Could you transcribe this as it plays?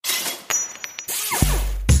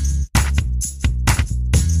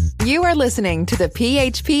You are listening to the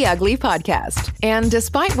PHP Ugly podcast. And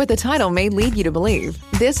despite what the title may lead you to believe,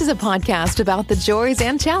 this is a podcast about the joys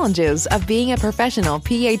and challenges of being a professional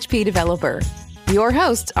PHP developer. Your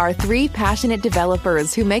hosts are three passionate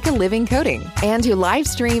developers who make a living coding and who live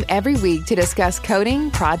stream every week to discuss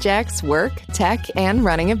coding, projects, work, tech, and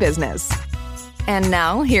running a business. And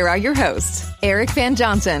now, here are your hosts, Eric Van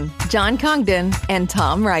Johnson, John Congdon, and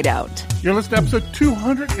Tom Rideout. You're listening to episode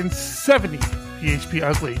 270, PHP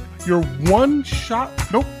Ugly. Your one-stop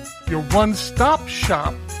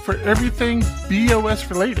shop for everything BOS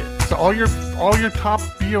related. So all your top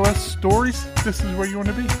BOS stories, this is where you want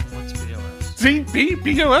to be. What's BOS? See,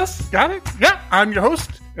 BOS, got it? Yeah, I'm your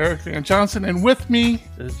host, Eric Van Johnson, and with me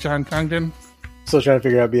is John Congdon. Still trying to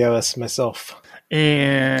figure out BOS myself.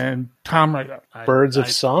 And Tom Rideout. Birds of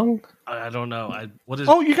Song? I don't know. What is?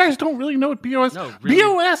 Oh, you guys don't really know what BOS? No, really?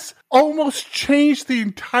 BOS almost changed the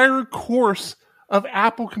entire course of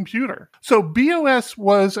Apple Computer. So BOS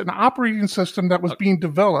was an operating system that was being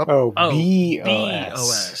developed. BOS.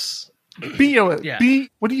 BOS. Yeah.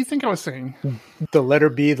 What do you think I was saying? The letter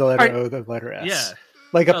B, the letter O, the letter S. Yeah.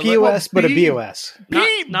 Like a POS, but a BOS.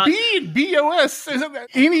 B and BOS.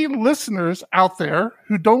 Any listeners out there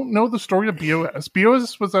who don't know the story of BOS?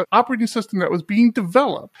 BOS was an operating system that was being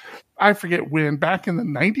developed. I forget when, back in the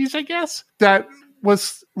 90s, I guess, that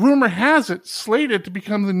was, rumor has it, slated to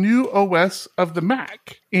become the new OS of the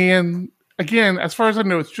Mac. And again, as far as I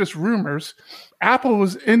know, it's just rumors. Apple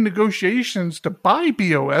was in negotiations to buy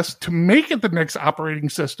BOS to make it the next operating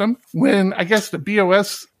system when I guess the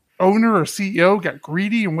BOS owner or CEO got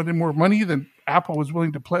greedy and wanted more money than Apple was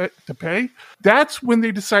willing to pay. That's when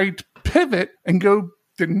they decided to pivot and go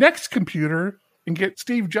the next computer and get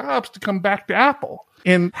Steve Jobs to come back to Apple.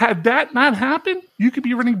 And had that not happened, you could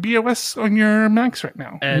be running BOS on your Macs right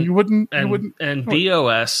now. And you wouldn't. And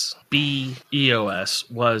BOS,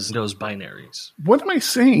 BEOS was those binaries. What am I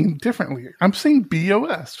saying differently? I'm saying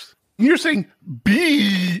BOS. You're saying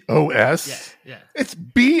BOS. Yeah. It's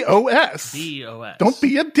BOS. BOS. Don't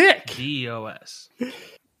be a dick. BOS.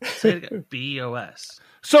 Say it again. BOS.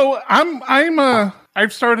 So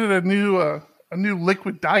I've started a new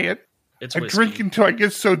liquid diet. It's I whiskey. drink until I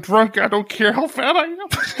get so drunk I don't care how fat I am.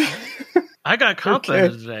 I got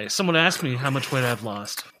complimented today. Someone asked me how much weight I've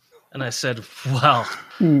lost. And I said, well,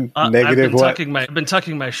 Negative what? I've been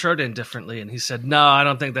tucking my shirt in differently. And he said, no, I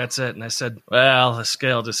don't think that's it. And I said, well, the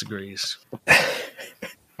scale disagrees.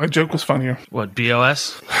 My joke was funnier. What,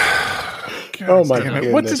 BOS? Oh my Damn it.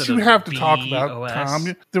 goodness. What did you have to talk about, BOS?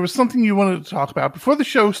 Tom? There was something you wanted to talk about before the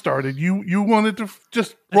show started. You wanted to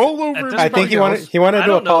just roll over. At this I think he wanted I to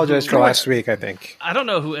don't know apologize who- for last week, I think. I don't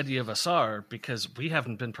know who any of us are because we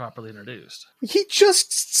haven't been properly introduced. He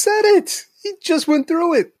just said it. He just went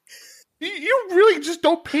through it. You really just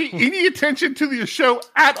don't pay any attention to the show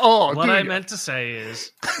at all. What do I you? meant to say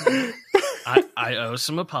is I owe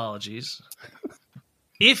some apologies.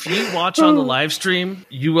 If you watch on the live stream,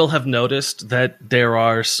 you will have noticed that there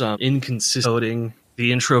are some inconsistent coding.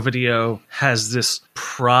 The intro video has this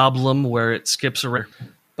problem where it skips around.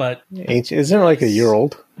 But Isn't it like a year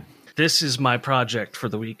old? this is my project for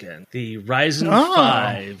the weekend. The Ryzen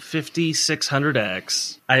 5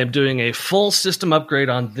 5600X. I am doing a full system upgrade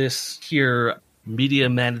on this here media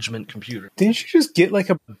management computer. Didn't you just get like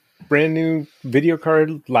a brand new video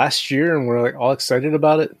card last year and we're like all excited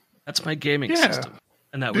about it? That's my gaming Yeah. system.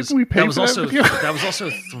 And that Didn't was we pay that was for that also video? that was also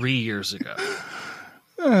 3 years ago.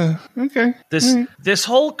 Okay. This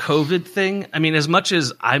whole COVID thing, I mean, as much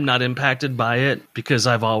as I'm not impacted by it because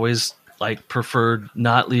I've always preferred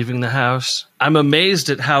not leaving the house, I'm amazed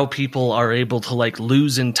at how people are able to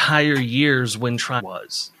lose entire years when trying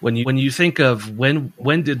was. When you think of when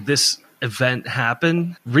did this event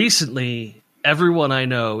happen? Recently, everyone I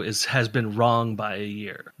know has been wrong by a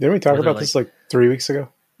year. Didn't we talk Where they're about this 3 weeks ago?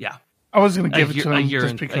 Yeah. I was going to give a it year, to him a year just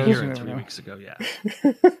and, because. a year you and never 3 know. weeks ago, yeah.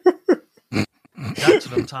 That's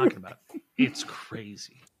what I'm talking about. It's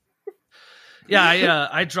crazy. Yeah,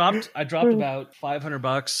 I dropped about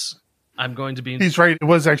 $500. I'm going to be. He's right. It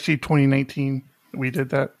was actually 2019 we did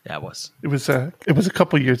that. Yeah, it was. It was a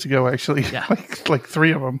couple years ago actually. Yeah. like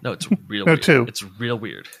three of them. No, it's real. No, weird. two. It's real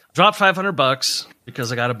weird. Dropped $500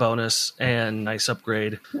 because I got a bonus and nice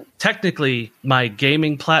upgrade. Technically, my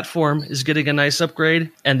gaming platform is getting a nice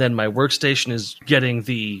upgrade, and then my workstation is getting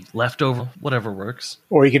the leftover whatever works.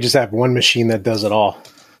 Or you could just have one machine that does it all.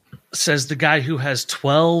 Says the guy who has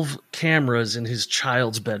 12 cameras in his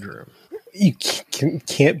child's bedroom. You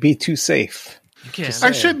can't be too safe. You can't.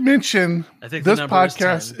 I should mention I think the this number is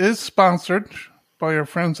podcast 10. is sponsored by our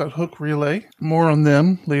friends at Hook Relay. More on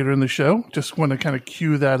them later in the show. Just want to kind of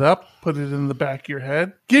cue that up, put it in the back of your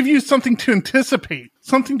head. Give you something to anticipate,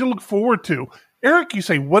 something to look forward to. Eric, you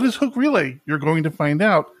say, what is Hook Relay? You're going to find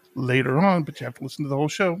out later on, but you have to listen to the whole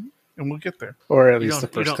show, and we'll get there. Or at least the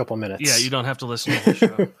first couple minutes. Yeah, you don't have to listen to the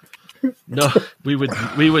show. No, we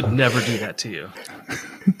would never do that to you.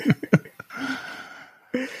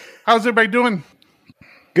 How's everybody doing?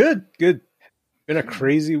 Good. Been a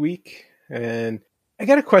crazy week, and I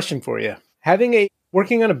got a question for you.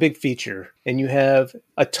 Working on a big feature, and you have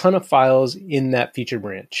a ton of files in that feature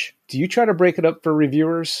branch. Do you try to break it up for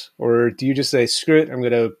reviewers, or do you just say, screw it, I'm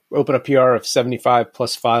going to open a PR of 75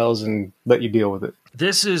 plus files and let you deal with it?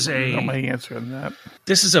 This is my answer on that.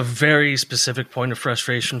 This is a very specific point of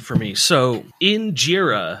frustration for me. So in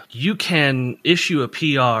Jira, you can issue a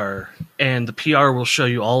PR, and the PR will show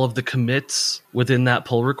you all of the commits within that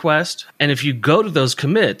pull request. And if you go to those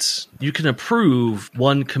commits, you can approve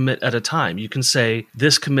one commit at a time. You can say,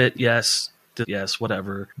 this commit, yes,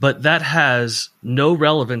 whatever. But that has no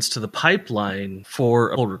relevance to the pipeline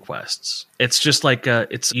for pull requests. It's just like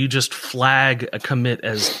you just flag a commit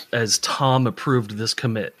as Tom approved this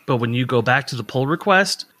commit. But when you go back to the pull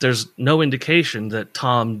request, there's no indication that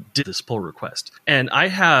Tom did this pull request. And I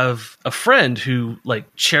have a friend who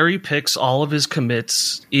cherry picks all of his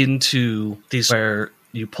commits into these where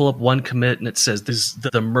you pull up one commit and it says this is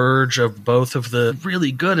the merge of both of the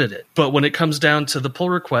really good at it. But when it comes down to the pull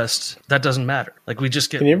request, that doesn't matter. We just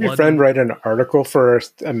get. Can you have your friend write an article for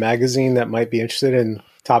a magazine that might be interested in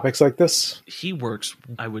topics like this? He works.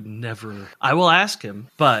 I would never. I will ask him,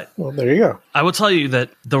 but well, there you go. I will tell you that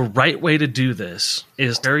the right way to do this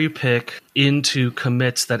is cherry pick into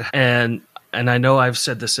commits that and I know I've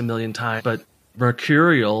said this a million times, but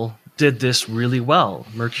Mercurial did this really well.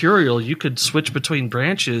 Mercurial, you could switch between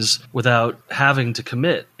branches without having to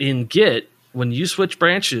commit. In Git, when you switch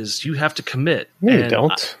branches, you have to commit. No, you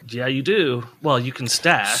don't. Yeah, you do. Well, you can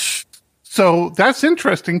stash. So that's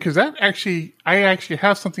interesting because I actually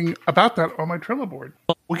have something about that on my Trello board.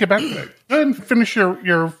 We'll get back to that. Go ahead and finish your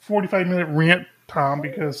 45-minute rant, Tom,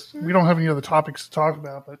 because we don't have any other topics to talk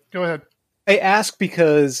about, but go ahead. I ask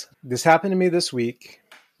because this happened to me this week,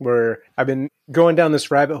 where I've been going down this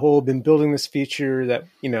rabbit hole, been building this feature that,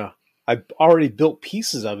 I've already built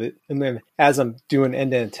pieces of it. And then as I'm doing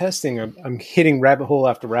end-to-end testing, I'm hitting rabbit hole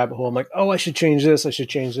after rabbit hole. I'm like, oh, I should change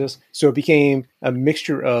this. So it became a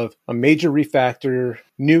mixture of a major refactor,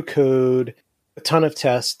 new code, a ton of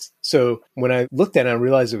tests. So when I looked at it, I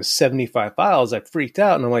realized it was 75 files. I freaked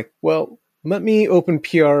out and I'm like, well, let me open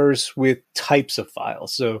PRs with types of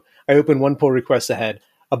files. So I opened one pull request that had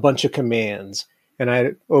a bunch of commands, and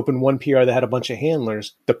I opened one PR that had a bunch of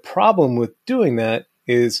handlers. The problem with doing that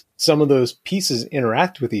is some of those pieces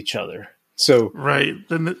interact with each other. So right,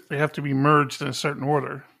 then they have to be merged in a certain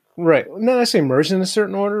order. Right. Not necessarily merged in a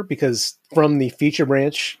certain order, because from the feature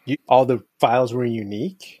branch, all the files were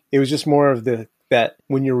unique. It was just more of that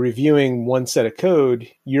when you're reviewing one set of code,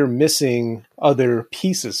 you're missing other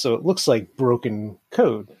pieces. So it looks like broken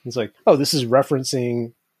code. It's like, oh, this is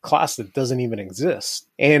referencing class that doesn't even exist.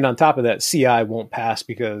 And on top of that, CI won't pass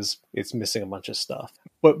because it's missing a bunch of stuff.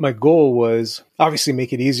 But my goal was obviously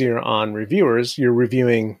make it easier on reviewers. You're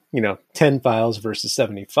reviewing, 10 files versus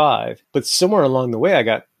 75. But somewhere along the way, I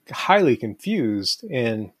got highly confused,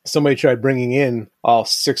 and somebody tried bringing in all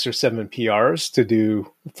 6 or 7 PRs to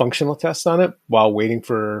do functional tests on it while waiting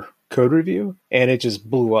for code review. And it just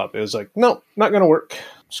blew up. It was like, nope, not going to work.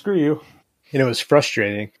 Screw you. And it was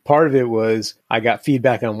frustrating. Part of it was I got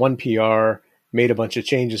feedback on one PR, made a bunch of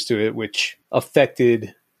changes to it, which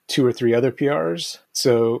affected 2 or 3 other PRs.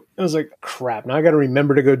 So it was like, crap, now I got to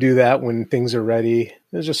remember to go do that when things are ready. It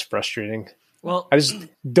was just frustrating. Well, I just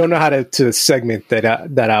don't know how to segment that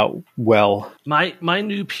out well. My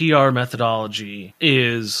new PR methodology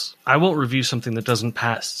is I won't review something that doesn't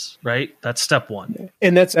pass, right? That's step 1.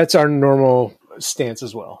 And that's our normal stance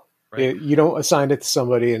as well. Right. You don't assign it to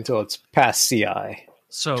somebody until it's past CI.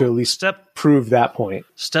 So to at least prove that point.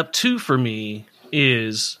 Step 2 for me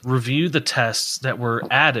is review the tests that were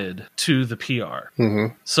added to the PR. Mm-hmm.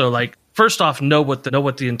 So first off, know what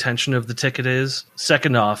the intention of the ticket is.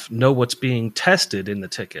 Second off, know what's being tested in the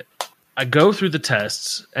ticket. I go through the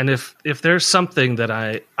tests, and if there's something that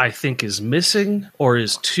I think is missing or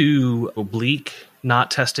is too oblique,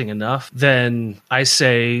 not testing enough, then I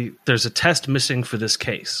say there's a test missing for this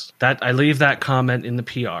case. That I leave that comment in the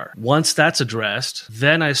PR. Once that's addressed,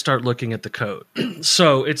 then I start looking at the code.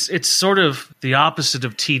 So it's sort of the opposite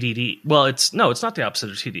of TDD. Well, it's not the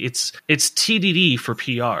opposite of TDD. It's TDD for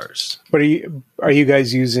PRs. But are you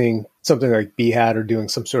guys using something like Behat or doing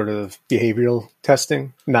some sort of behavioral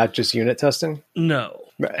testing, not just unit testing? No.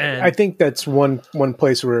 And I think that's one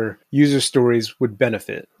place where user stories would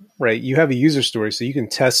benefit, right? You have a user story, so you can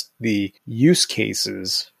test the use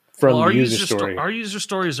cases from the user story. Our user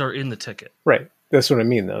stories are in the ticket. Right. That's what I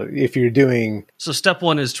mean, though. If you're doing... So step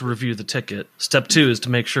 1 is to review the ticket. Step 2 is to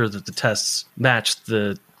make sure that the tests match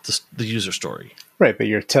the user story. Right, but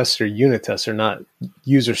your tests are unit tests, are not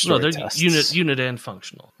user story tests. No, they're unit and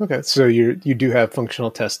functional. Okay, so you do have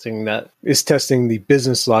functional testing that is testing the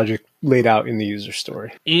business logic laid out in the user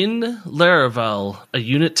story. In Laravel, a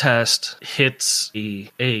unit test hits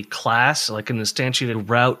a class, like an instantiated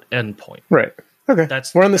route endpoint. Right. Okay,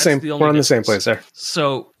 we're on the same place there.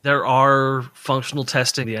 So there are functional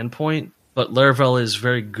testing the endpoint, but Laravel is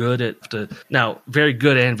very good very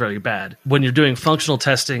good and very bad. When you're doing functional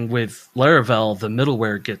testing with Laravel, the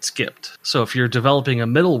middleware gets skipped. So if you're developing a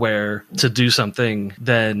middleware to do something,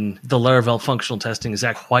 then the Laravel functional testing is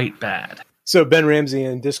actually quite bad. So Ben Ramsey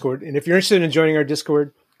in Discord, and if you're interested in joining our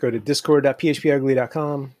Discord, go to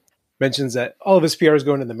discord.phpugly.com. Mentions that all of his PRs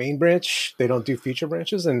go into the main branch. They don't do feature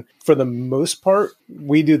branches. And for the most part,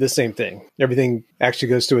 we do the same thing. Everything actually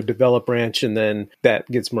goes to a develop branch, and then that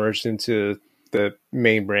gets merged into the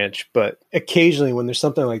main branch. But occasionally when there's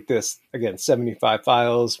something like this, again, 75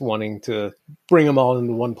 files, wanting to bring them all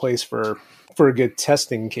into one place for a good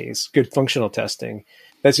testing case, good functional testing,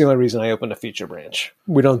 that's the only reason I opened a feature branch.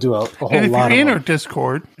 We don't do a whole lot of them. And if you're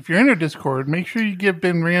in our Discord, make sure you give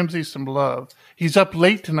Ben Ramsey some love. He's up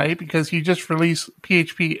late tonight because he just released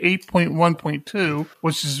PHP 8.1.2,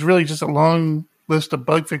 which is really just a long list of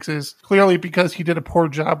bug fixes. Clearly because he did a poor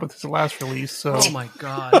job with his last release. So, oh my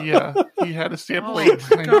God. Yeah, he had to stay up late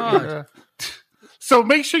tonight. So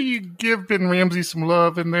make sure you give Ben Ramsey some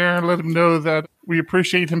love in there and let him know that we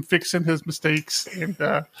appreciate him fixing his mistakes. And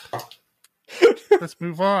let's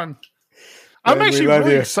move on. I'm actually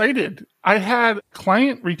really excited. I had a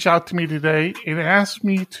client reach out to me today and asked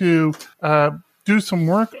me to do some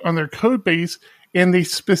work on their code base, and they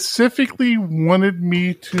specifically wanted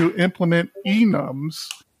me to implement enums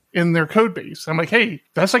in their code base. I'm like, hey,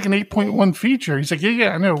 that's like an 8.1 feature. He's like, yeah,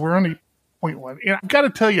 I know. We're on 8.1. And I've got to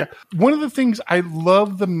tell you, one of the things I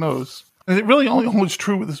love the most, and it really only holds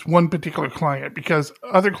true with this one particular client because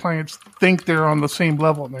other clients think they're on the same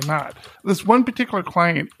level and they're not. This one particular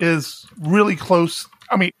client is really close.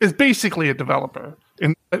 I mean, is basically a developer,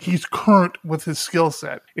 and he's current with his skill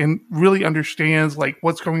set and really understands like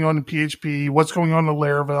what's going on in PHP, what's going on in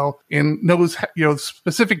Laravel, and knows,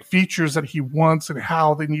 specific features that he wants and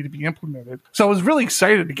how they need to be implemented. So I was really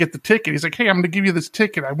excited to get the ticket. He's like, hey, I'm going to give you this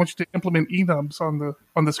ticket. I want you to implement enums on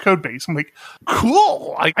this code base. I'm like,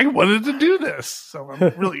 cool. I wanted to do this. So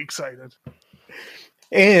I'm really excited.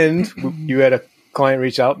 And you had a client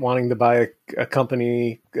reach out wanting to buy a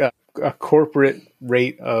company, a corporate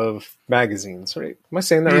rate of magazines, right? Am I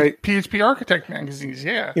saying that right? PHP Architect magazines,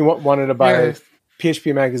 yeah. He wanted to buy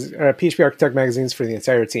PHP Architect magazines for the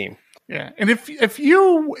entire team. Yeah, and if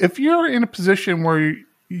you're in a position where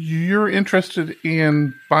you're interested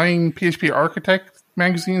in buying PHP Architect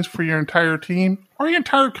magazines for your entire team or your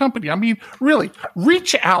entire company, I mean, really,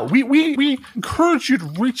 reach out. We encourage you to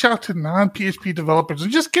reach out to non-PHP developers and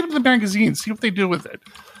just get them the magazine, see what they do with it.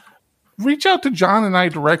 Reach out to John and I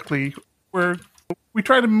directly, where we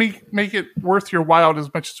try to make it worth your while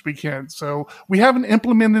as much as we can. So we haven't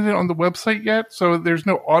implemented it on the website yet, so there's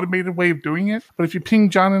no automated way of doing it. But if you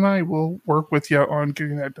ping John and I, we'll work with you on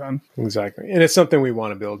getting that done. Exactly. And it's something we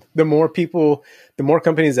want to build. The more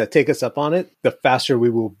companies that take us up on it, the faster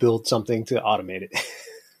we will build something to automate it.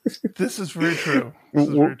 This is very true.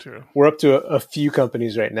 We're up to a few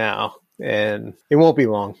companies right now, and it won't be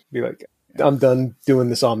long. Be like, I'm done doing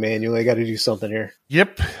this all manually. I got to do something here.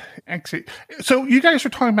 Yep. Actually, so you guys are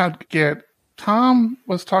talking about Git. Tom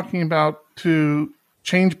was talking about to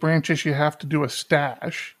change branches, you have to do a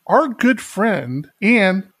stash. Our good friend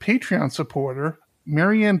and Patreon supporter,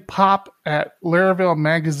 Marianne Pop at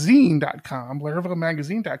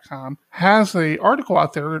LaravelMagazine.com, has an article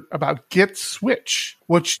out there about Git switch,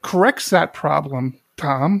 which corrects that problem,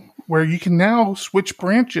 Tom, where you can now switch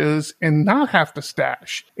branches and not have to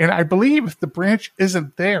stash. And I believe if the branch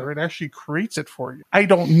isn't there, it actually creates it for you. I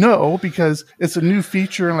don't know because it's a new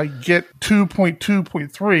feature in like Git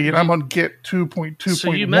 2.2.3 and I'm on Git 2.2.1.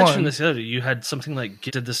 So you mentioned this the other day. You had something like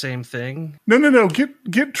Git did the same thing? No.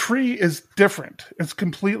 Git tree is different. It's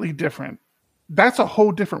completely different. that's a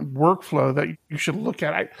whole different workflow that you should look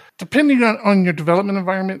at. Depending on your development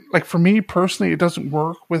environment, like for me personally, it doesn't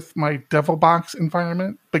work with my DevilBox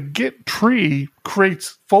environment, but Git tree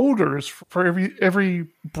creates folders for every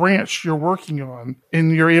branch you're working on,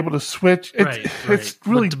 and you're able to switch. It's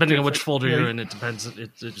really depending on which different. folder you're in, it depends.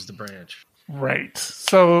 It's the branch. Right.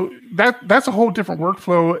 So that's a whole different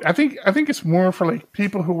workflow. I think it's more for like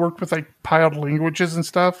people who work with like piled languages and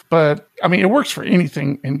stuff. But I mean, it works for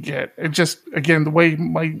anything in Git. It just, again, the way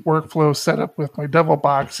my workflow is set up with my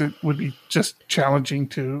DevilBox, it would be just challenging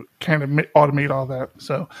to kind of automate all that.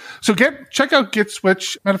 So check out Git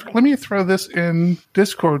Switch. Matter of fact, let me throw this in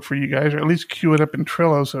Discord for you guys, or at least queue it up in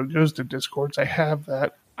Trello so it goes to Discord. I have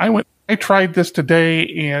that. I tried this today,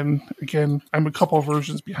 and again, I'm a couple of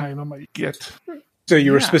versions behind on my Git. So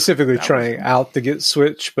you were specifically trying out the Git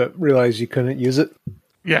Switch, but realized you couldn't use it?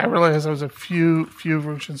 Yeah, I realized I was a few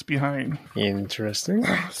versions behind. Interesting.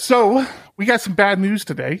 So we got some bad news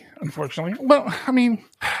today, unfortunately. Well, I mean,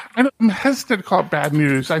 I'm hesitant to call it bad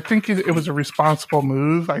news. I think it was a responsible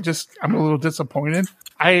move. I'm a little disappointed.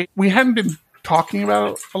 We hadn't been talking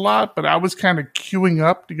about it a lot, but I was kind of queuing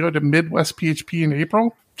up to go to Midwest PHP in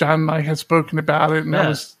April. John and I had spoken about it, and I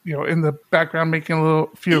was, in the background making a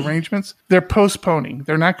few arrangements. They're postponing.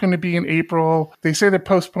 They're not going to be in April. They say they're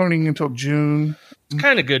postponing until June. It's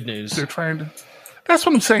kind of good news. They're trying to. That's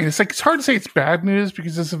what I'm saying. It's hard to say it's bad news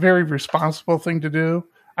because it's a very responsible thing to do.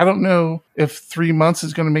 I don't know if 3 months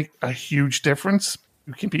is going to make a huge difference.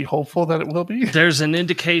 You can be hopeful that it will be. There's an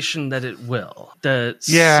indication that it will.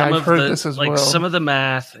 I've heard this as well. Some of the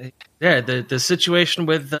math. Yeah, the situation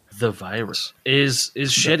with the virus is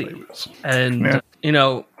shitty. And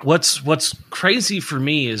what's crazy for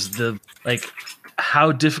me is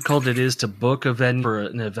how difficult it is to book a venue for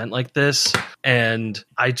an event like this. And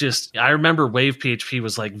I remember Wave PHP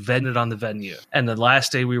was vented on the venue. And the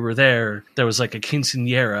last day we were there was a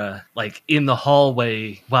quinceañera in the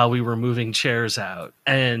hallway while we were moving chairs out.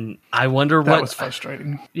 And I wonder that was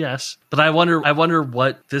frustrating. Yes. But I wonder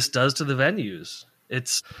what this does to the venues.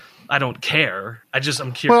 I don't care.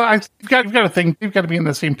 I'm curious. Well, you've got to think you've got to be in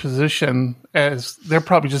the same position as they're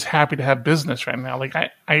probably just happy to have business right now.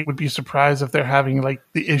 I would be surprised if they're having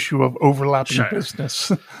the issue of overlapping business.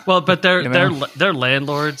 Well, but they're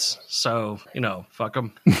landlords, so fuck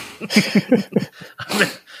them.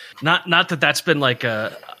 Not that that's been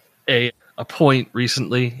a point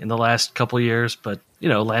recently in the last couple of years, but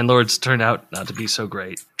landlords turn out not to be so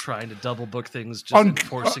great. Trying to double book things, just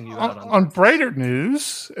forcing you out on brighter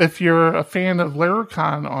news. If you're a fan of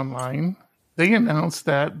Laracon Online, they announced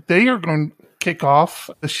that they are going to kick off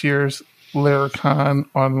this year's Laracon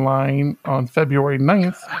Online on February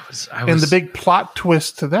 9th. And the big plot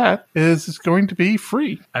twist to that is it's going to be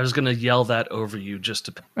free. I was going to yell that over you just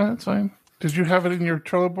to... That's fine. Did you have it in your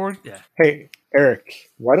Trello board? Yeah. Hey, Eric,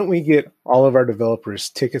 why don't we get all of our developers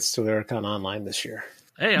tickets to Laracon Online this year?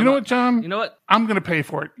 Hey, you know what, John? You know what? I'm going to pay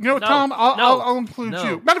for it. You know what, Tom? I'll include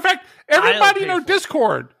you. Matter of fact, everybody in our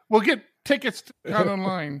Discord will get tickets to Con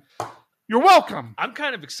Online. You're welcome. I'm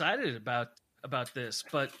kind of excited about this,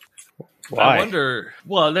 but why? I wonder.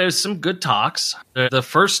 Well, there's some good talks. The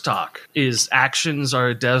first talk is actions are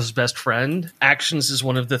a dev's best friend. Actions is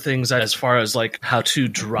one of the things as far as how to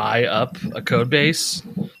dry up a code base.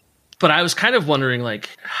 But I was kind of wondering,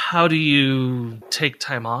 how do you take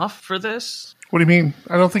time off for this? What do you mean?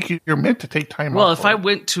 I don't think you're meant to take time off. Well, if I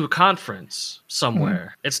went to a conference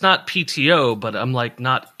somewhere, it's not PTO, but I'm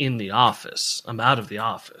not in the office. I'm out of the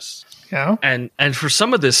office. Yeah. And for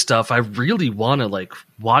some of this stuff, I really want to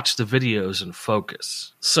watch the videos and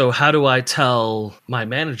focus. So how do I tell my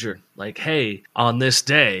manager, hey, on this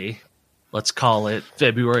day, let's call it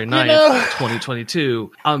February 9th,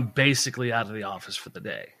 2022, I'm basically out of the office for the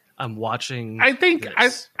day. I'm watching. I think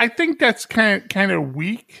that's kind of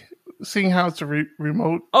weak. Seeing how it's a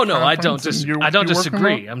remote. Oh no, I don't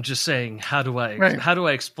disagree. I'm just saying, how do I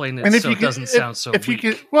explain it so it doesn't sound so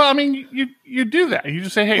weak? Well, I mean, you do that. You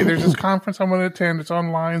just say, hey, there's this conference I want to attend. It's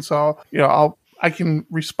online, so I can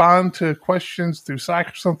respond to questions through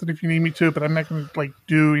Slack or something if you need me to, but I'm not going to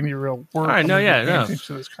do any real work. All right, no.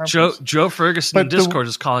 Joe Ferguson in Discord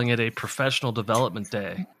is calling it a professional development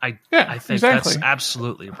day. I think that's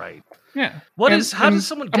absolutely right. Yeah. How does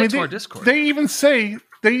someone get to our Discord? They even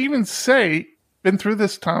say, been through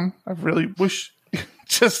this, Tom. I really wish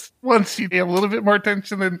just once you pay a little bit more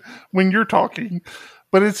attention than when you're talking.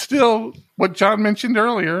 But it's still what John mentioned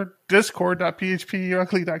earlier,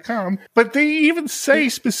 discord.phpugly.com. But they even say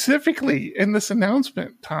specifically in this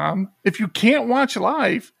announcement, Tom, if you can't watch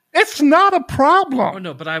live, It's not a problem. Oh,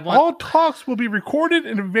 no, but I want... All talks will be recorded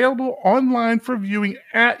and available online for viewing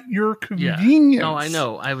at your convenience. Yeah. No, I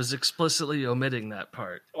know. I was explicitly omitting that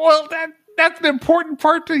part. Well, that's the important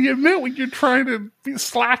part to admit when you're trying to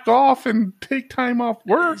slack off and take time off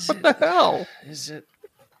work. What the hell? Is it?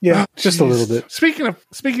 Yeah, just a little bit. Speaking of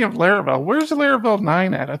Laravel, where's the Laravel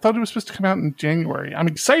 9 at? I thought it was supposed to come out in January. I'm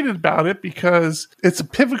excited about it because it's a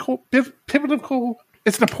pivotal.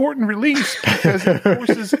 It's an important release because it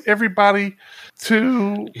forces everybody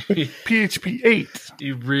to PHP 8.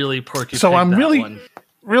 You really porky. So I'm really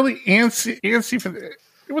antsy for the.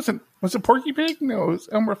 Was it Porky Pig? No, it was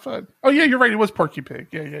Elmer Fudd. Oh yeah, you're right. It was Porky Pig.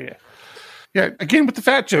 Yeah. Yeah, again with the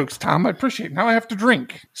fat jokes, Tom. I appreciate it. Now I have to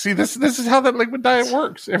drink. See, this is how that liquid diet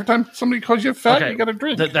works. Every time somebody calls you fat, you got to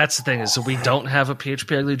drink. That's the thing is, so we don't have a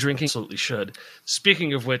PHP Ugly drinking. Absolutely should.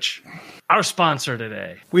 Speaking of which, our sponsor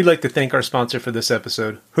today. We'd like to thank our sponsor for this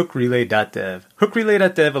episode, HookRelay.dev.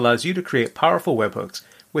 HookRelay.dev allows you to create powerful webhooks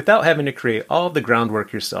without having to create all of the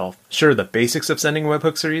groundwork yourself. Sure, the basics of sending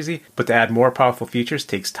webhooks are easy, but to add more powerful features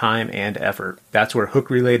takes time and effort. That's where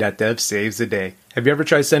HookRelay.dev saves the day. Have you ever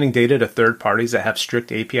tried sending data to third parties that have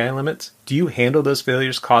strict API limits? Do you handle those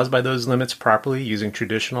failures caused by those limits properly using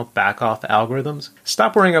traditional back-off algorithms?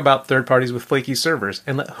 Stop worrying about third parties with flaky servers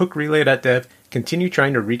and let HookRelay.dev continue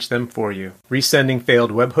trying to reach them for you. Resending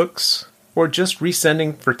failed webhooks? Or just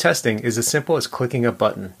resending for testing is as simple as clicking a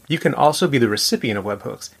button. You can also be the recipient of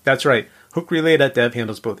webhooks. That's right, HookRelay.dev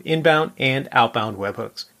handles both inbound and outbound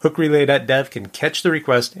webhooks. HookRelay.dev can catch the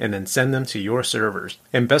request and then send them to your servers.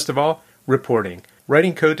 And best of all, reporting.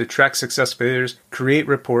 Writing code to track success failures, create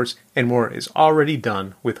reports, and more is already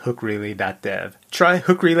done with HookRelay.dev. Try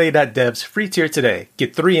HookRelay.dev's free tier today.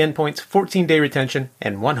 Get 3 endpoints, 14-day retention,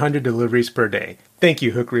 and 100 deliveries per day. Thank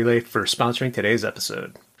you, HookRelay, for sponsoring today's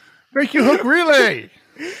episode. Thank you, Hook Relay.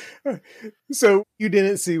 So you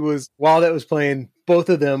didn't see was while that was playing, both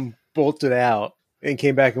of them bolted out and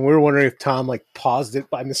came back, and we were wondering if Tom paused it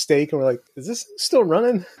by mistake, and we're like, "Is this still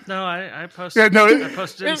running?" No, I posted. Yeah, no, I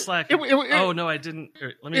posted in Slack. Oh no, I didn't.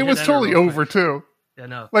 Here, let me. It was totally over too. Yeah,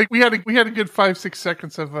 no. Like we had a good 5-6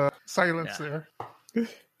 seconds of silence there.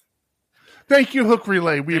 Thank you, Hook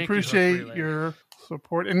Relay. We appreciate your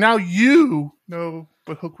support, and now you know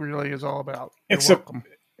what Hook Relay is all about. You're welcome.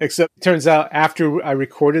 Except it turns out after I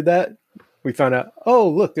recorded that, we found out, oh,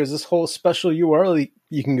 look, there's this whole special URL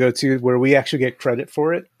you can go to where we actually get credit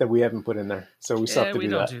for it that we haven't put in there. So we still have to do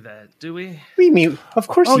that. We don't do that, do we? What do you mean? Of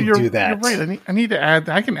course you do that. You're right. I need to add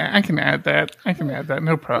that. I can add that. I can add that.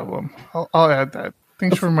 No problem. I'll add that.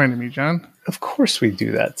 Thanks for reminding me, John. Of course we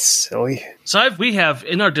do that, silly. So we have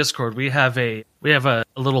in our Discord, we have a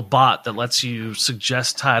little bot that lets you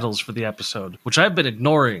suggest titles for the episode, which I've been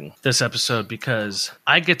ignoring this episode because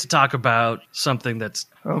I get to talk about something that's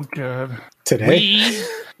good. Today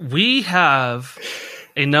we have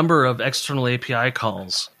a number of external API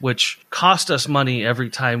calls which cost us money every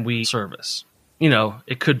time we service. You know,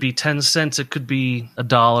 it could be 10 cents, it could be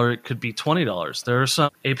 $1, it could be $20. There are some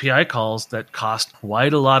API calls that cost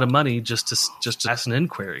quite a lot of money just to ask an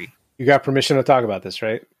inquiry. You got permission to talk about this,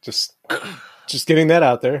 right? Just getting that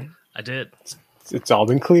out there. I did. It's all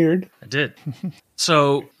been cleared. I did.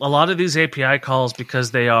 So a lot of these API calls, because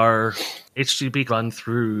they are HTTP run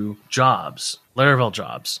through jobs, Laravel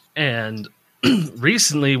jobs. And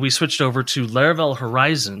recently we switched over to Laravel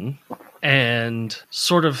Horizon and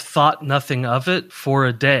sort of thought nothing of it for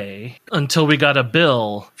a day until we got a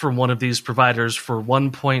bill from one of these providers for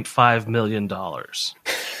 $1.5 million.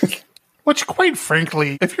 Which, quite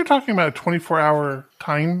frankly, if you're talking about a 24-hour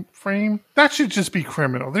time frame, that should just be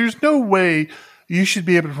criminal. There's no way you should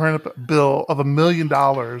be able to run up a bill of $1 million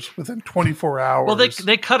within 24 hours. Well,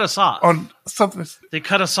 they cut us off on something. They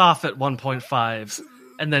cut us off at 1.5.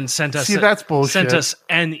 And then sent us that's bullshit. Sent us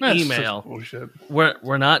an email. Bullshit.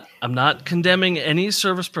 We're not. I'm not condemning any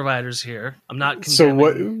service providers here. I'm not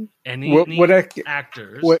condemning any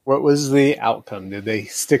actors. What was the outcome? Did they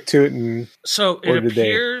stick to it, or did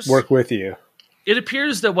they work with you? It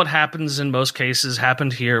appears that what happens in most cases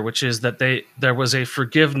happened here, which is that there was a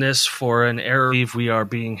forgiveness for an error. We are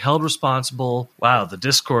being held responsible. Wow, the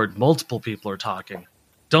Discord, multiple people are talking.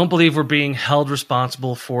 Don't believe we're being held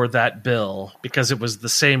responsible for that bill because it was the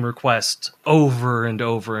same request over and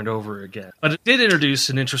over and over again. But it did introduce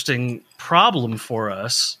an interesting problem for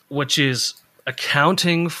us, which is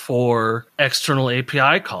accounting for external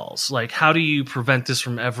API calls. Like, how do you prevent this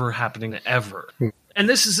from ever happening ever? And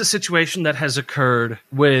this is a situation that has occurred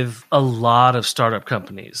with a lot of startup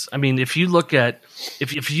companies. I mean, if you look at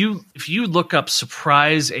if you look up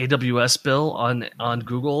surprise AWS bill on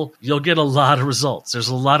Google, you'll get a lot of results. There's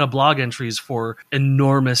a lot of blog entries for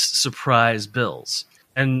enormous surprise bills.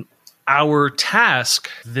 And our task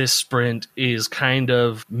this sprint is kind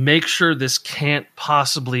of make sure this can't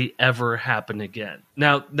possibly ever happen again.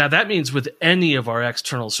 Now that means with any of our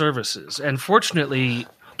external services. And fortunately,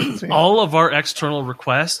 all of our external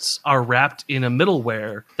requests are wrapped in a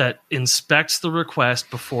middleware that inspects the request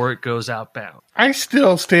before it goes outbound. I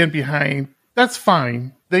still stand behind. That's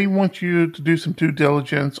fine. They want you to do some due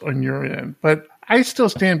diligence on your end, but I still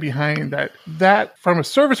stand behind that from a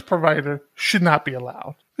service provider should not be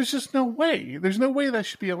allowed. There's just no way. There's no way that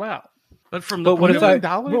should be allowed. But from the what if I?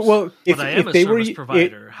 $1 Well, if I am a service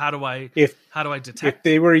provider, how do I detect? If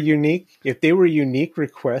they were unique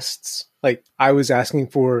requests, like I was asking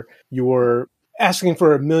for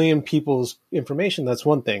a million people's information, that's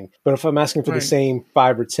one thing. But if I'm asking for the same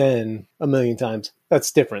 5 or 10 a million times,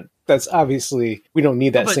 that's different. That's obviously we don't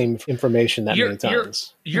need that same information that many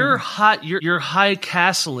times. You're high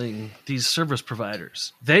castling these service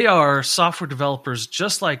providers. They are software developers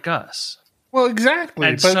just like us. Well, exactly.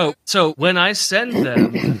 And so when I send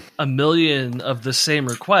them a million of the same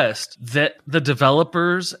request, that the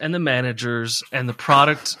developers and the managers and the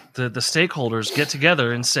product, the stakeholders get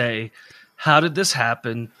together and say, how did this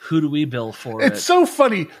happen? Who do we bill for it? It's so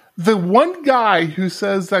funny. The one guy who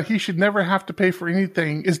says that he should never have to pay for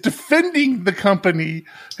anything is defending the company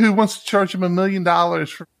who wants to charge him $1 million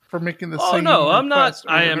for making the same. Oh no, I'm not. request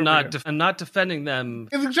over I and am over not. again. I'm not defending them.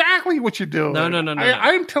 It's exactly what you're doing. No.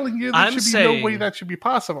 I'm telling you, there should be no way that should be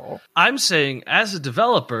possible. I'm saying, as a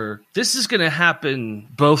developer, this is going to happen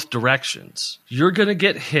both directions. You're going to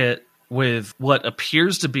get hit with what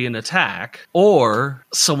appears to be an attack, or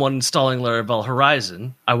someone installing Laravel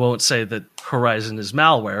Horizon. I won't say that Horizon is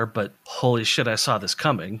malware, but holy shit, I saw this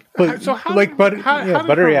coming. But So how did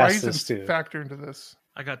Buttery asked this too. factor into this?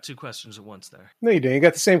 I got two questions at once there. No, you didn't. You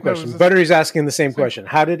got the same question. Buttery's asking the same question.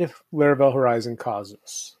 How did Laravel Horizon cause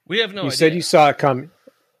this? We have no idea. You said you saw it coming.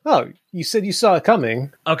 Oh, you said you saw it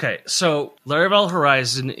coming. Okay, so Laravel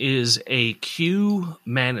Horizon is a queue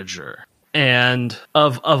manager. And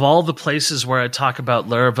of all the places where I talk about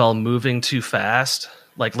Laravel moving too fast,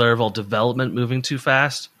 like Laravel development moving too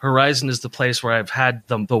fast, Horizon is the place where I've had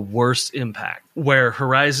the worst impact. Where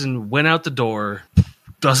Horizon went out the door,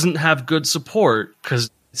 doesn't have good support because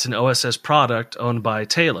it's an OSS product owned by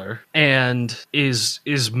Taylor, and is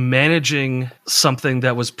managing something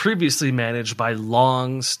that was previously managed by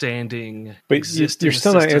long-standing existing you're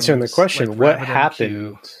still not answering the question. like what RabbitMQ.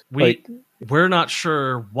 happened? We're not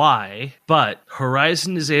sure why, but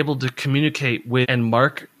Horizon is able to communicate with and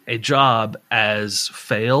mark a job as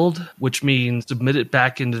failed, which means submit it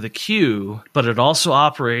back into the queue, but it also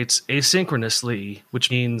operates asynchronously, which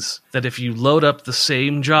means that if you load up the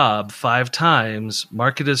same job 5 times,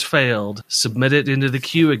 mark it as failed, submit it into the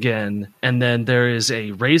queue again, and then there is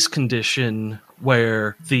a race condition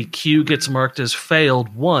where the queue gets marked as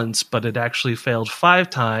failed once, but it actually failed 5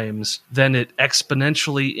 times, then it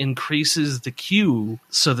exponentially increases the queue.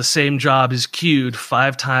 So the same job is queued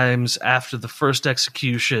 5 times after the first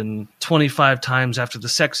execution, 25 times after the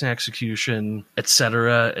second execution,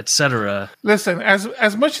 etc., etc. Listen,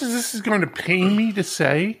 as much as this is going to pain me to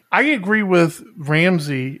say, I agree with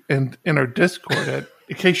Ramsey in our Discord.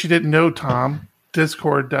 In case you didn't know, Tom,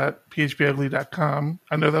 discord.phpugly.com.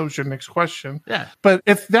 I know that was your next question. Yeah. But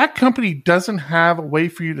if that company doesn't have a way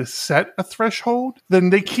for you to set a threshold, then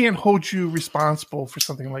they can't hold you responsible for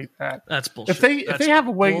something like that. That's bullshit. If they have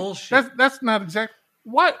a way, that's not exact.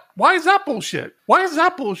 What? Why is that bullshit? Why is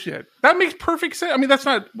that bullshit? That makes perfect sense. I mean, that's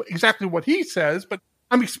not exactly what he says, but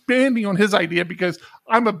I'm expanding on his idea because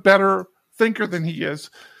I'm a better thinker than he is.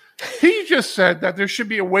 He just said that there should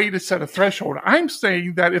be a way to set a threshold. I'm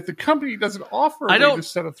saying that if the company doesn't offer a way to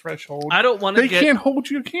set a threshold, they can't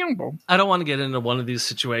hold you accountable. I don't want to get into one of these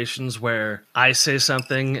situations where I say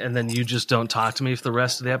something and then you just don't talk to me for the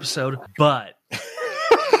rest of the episode, but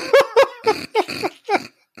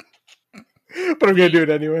But I'm going to do it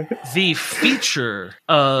anyway. The feature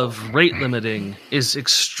of rate limiting is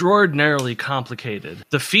extraordinarily complicated.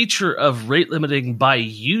 The feature of rate limiting by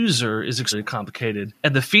user is extremely complicated.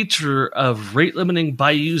 And the feature of rate limiting by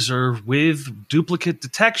user with duplicate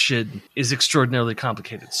detection is extraordinarily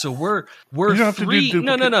complicated. So we're three.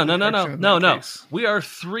 No. We are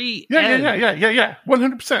three. Yeah.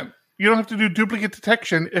 100%. You don't have to do duplicate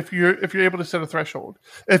detection if you're able to set a threshold.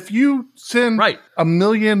 If you send a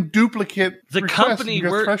million duplicate requests,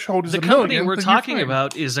 your threshold is the a million. company we're talking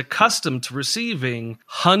about is accustomed to receiving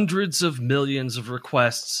hundreds of millions of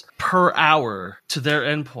requests per hour to their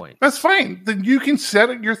endpoint. That's fine. Then you can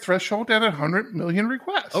set your threshold at 100 million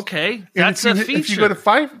requests. Okay, that's a feature. If you go to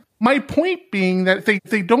 5. My point being that if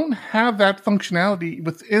they don't have that functionality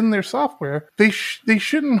within their software, they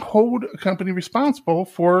shouldn't hold a company responsible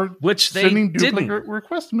for sending duplicate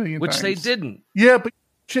requests a million times. Which they didn't. Yeah, but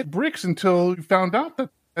shit bricks until you found out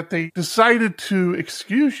that they decided to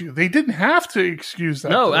excuse you. They didn't have to excuse that.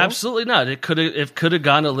 No, absolutely not. It could have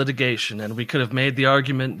gone to litigation, and we could have made the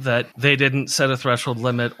argument that they didn't set a threshold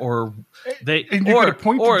limit, or there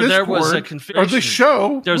was a configuration or the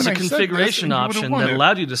show. There's a configuration option that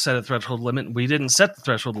allowed you to set a threshold limit. And we didn't set the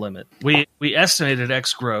threshold limit. We estimated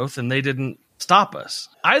X growth, and they didn't stop us.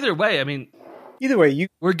 Either way,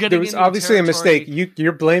 we're getting. There was obviously a mistake.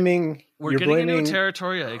 You're blaming. We're getting into a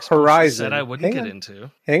territory I Horizon. Said I wouldn't get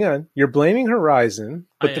into. Hang on. You're blaming Horizon,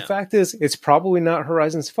 but the fact is, it's probably not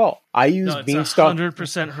Horizon's fault. I use Beanstalk.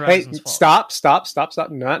 100% Horizon's fault.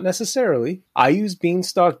 Stop. Not necessarily. I use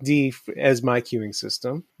Beanstalk D as my queuing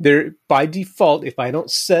system. By default, if I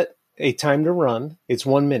don't set a time to run, it's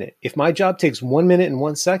 1 minute. If my job takes 1 minute and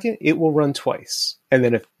 1 second, it will run twice. And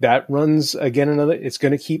then if that runs again another, it's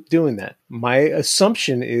going to keep doing that. My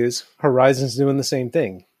assumption is Horizon's doing the same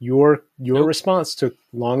thing. Your response took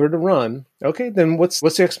longer to run. Okay, then what's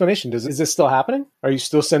the explanation? Is this still happening? Are you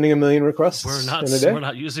still sending 1 million requests in a day? We're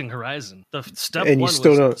not using Horizon.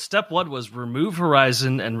 Step one was remove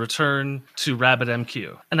Horizon and return to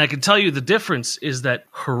RabbitMQ. And I can tell you the difference is that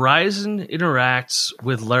Horizon interacts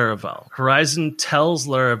with Laravel. Horizon tells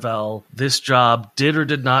Laravel this job did or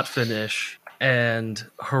did not finish, and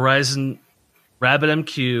Horizon,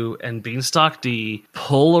 RabbitMQ, and Beanstalk D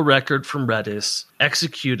pull a record from Redis,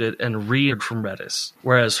 execute it, and read from Redis,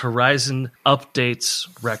 whereas Horizon updates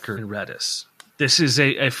record in Redis. This is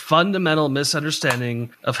a fundamental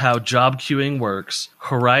misunderstanding of how job queuing works.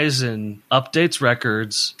 Horizon updates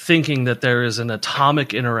records thinking that there is an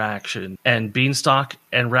atomic interaction, and Beanstalk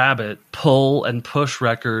and Rabbit pull and push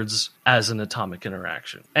records as an atomic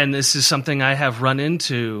interaction. And this is something I have run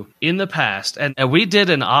into in the past. And we did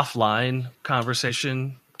an offline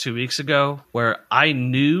conversation 2 weeks ago where I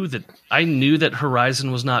knew that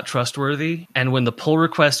Horizon was not trustworthy, and when the pull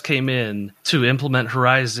request came in to implement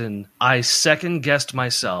Horizon, I second guessed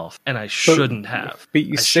myself, and I shouldn't have. But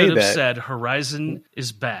I should have said Horizon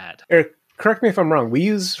is bad. Eric, correct me if I'm wrong. We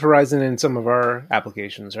use Horizon in some of our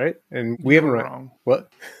applications, right? And we haven't run. Wrong.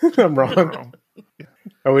 What? I'm wrong. Wrong. Yeah.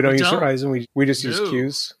 Oh, we don't use Horizon. We just use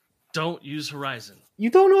queues. Don't use Horizon. You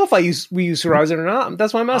don't know if we use Horizon or not.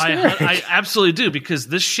 That's why I'm asking Eric. I absolutely do, because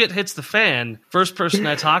this shit hits the fan. First person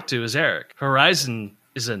I talk to is Eric. Horizon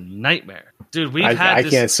is a nightmare. Dude, I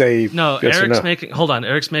can't say no, yes Eric's or no.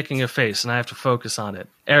 Eric's making a face, and I have to focus on it.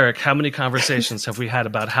 Eric, how many conversations have we had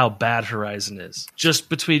about how bad Horizon is? Just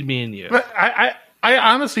between me and you. But I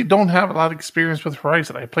honestly don't have a lot of experience with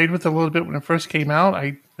Horizon. I played with it a little bit when it first came out.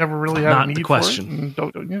 I never really had a need for it, and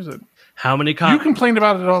don't use it. How many You complain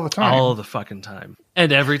about it all the time. All the fucking time.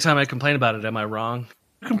 And every time I complain about it, am I wrong?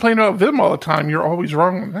 You complain about Vim all the time. You're always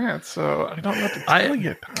wrong on that. So I don't know what to tell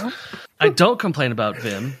you, Tom. I don't complain about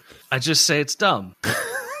Vim. I just say it's dumb.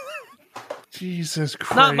 Jesus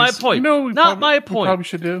Christ. Not my point. My point. We probably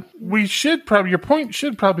should do. Your point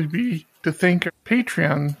should probably be to thank our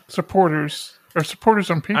Patreon supporters. Or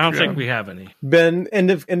supporters on Patreon. I don't think we have any. Ben,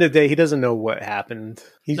 end of day, he doesn't know what happened.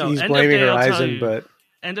 He's blaming Horizon, but...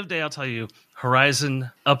 End of day, I'll tell you,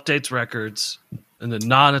 Horizon updates records in the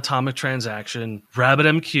non-atomic transaction,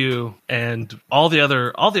 RabbitMQ, and all the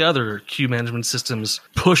other queue management systems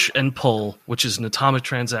push and pull, which is an atomic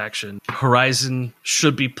transaction. Horizon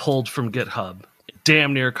should be pulled from GitHub. It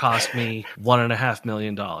damn near cost me $1.5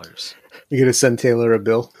 million. You're going to send Taylor a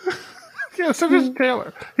bill? Yeah, so does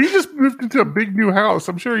Taylor. He just moved into a big new house.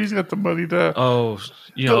 I'm sure he's got the money to... Oh,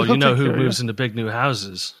 you know who moves into big new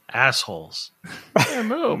houses? Assholes. I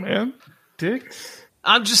know, man. Dicks.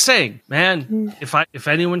 I'm just saying, man, if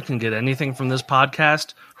anyone can get anything from this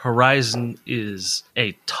podcast, Horizon is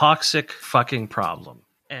a toxic fucking problem.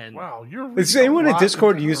 And wow, is anyone at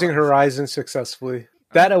Discord using Horizon successfully?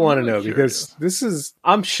 That I want to know, because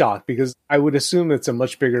I'm shocked, because I would assume it's a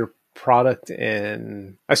much bigger product,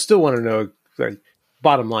 and I still want to know, like,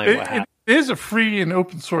 bottom line, what happened. It is a free and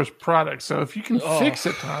open source product, so if you can fix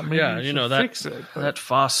it, Tom, maybe you should fix it. That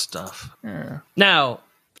FOSS stuff. Yeah. Now,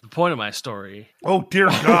 the point of my story. Oh dear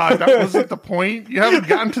God, that wasn't the point. You haven't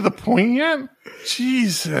gotten to the point yet.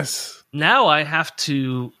 Jesus. Now I have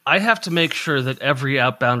to make sure that every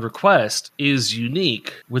outbound request is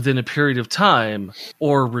unique within a period of time,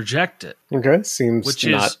 or reject it. Okay, seems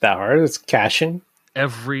not that hard. It's caching.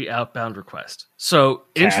 Every outbound request. So,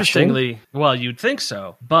 interestingly, well, you'd think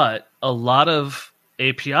so, but a lot of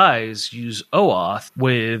APIs use OAuth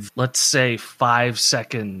with, let's say,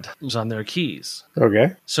 5-second on their keys.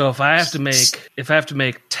 Okay. So if I have to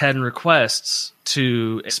make 10 requests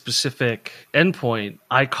to a specific endpoint,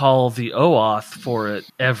 I call the OAuth for it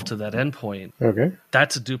ever to that endpoint. Okay.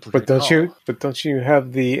 That's a duplicate. But don't you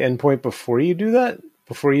have the endpoint before you do that?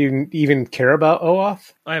 Before you even care about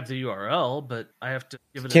OAuth? I have the URL, but I have to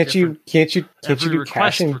give it Can't you do caching?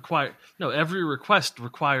 Every request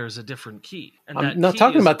requires a different key. And I'm not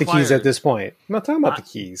talking about the keys at this point. I'm not talking about the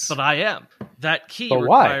keys. But I am. That key But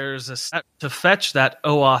requires to fetch that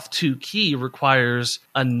OAuth 2 key requires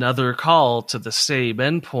another call to the same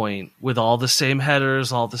endpoint with all the same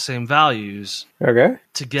headers, all the same values. Okay.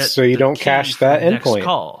 To get so you don't cache that endpoint. Next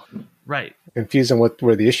call. Right. Confusing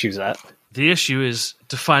where the issue's at. The issue is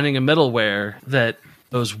defining a middleware that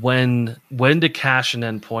knows when to cache an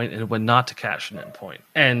endpoint and when not to cache an endpoint,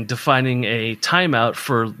 and defining a timeout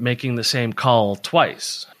for making the same call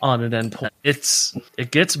twice on an endpoint.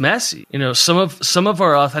 It gets messy. Some of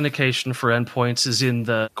our authentication for endpoints is in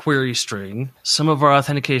the query string. Some of our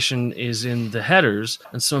authentication is in the headers,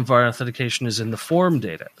 and some of our authentication is in the form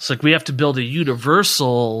data. It's like we have to build a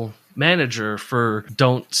universal manager for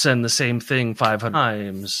don't send the same thing 500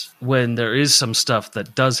 times when there is some stuff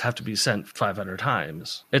that does have to be sent 500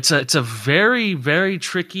 times. It's a very, very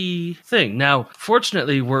tricky thing. Now,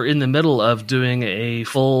 fortunately, we're in the middle of doing a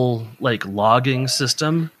full logging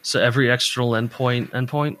system. So every external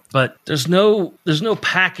endpoint, but there's no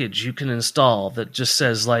package you can install that just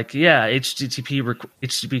says HTTP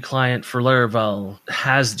client for Laravel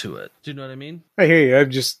has to it. Do you know what I mean? I hear you. I'm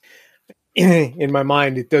just in my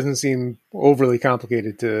mind, it doesn't seem overly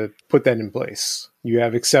complicated to put that in place. You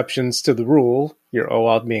have exceptions to the rule, your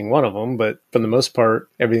OAuth being one of them, but for the most part,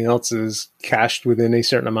 everything else is cached within a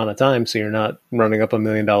certain amount of time, so you're not running up $1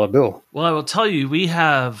 million bill. Well, I will tell you, we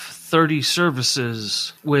have 30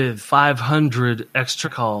 services with 500 extra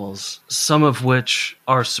calls, some of which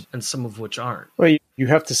are and some of which aren't. Well, you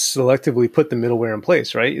have to selectively put the middleware in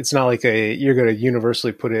place, right? It's not like you're going to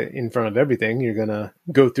universally put it in front of everything. You're going to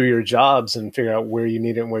go through your jobs and figure out where you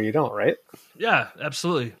need it and where you don't, right? Yeah,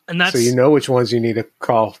 absolutely. And that's so you know which ones you need to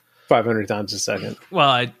call 500 times a second.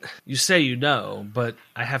 Well, you say but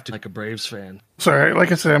I have to like a Braves fan. Sorry,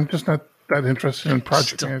 like I said, I'm just not that interested in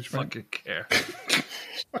project Don't management. fucking care.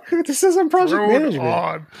 This isn't project management.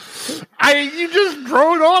 On. You just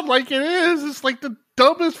drone on like it is. It's like the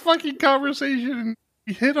dumbest fucking conversation.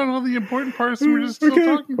 You hit on all the important parts, and we're just still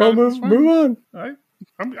talking about it. Move on.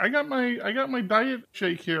 I got my diet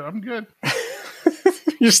shake here. I'm good.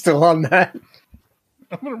 You're still on that.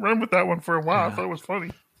 I'm gonna run with that one for a while. I thought it was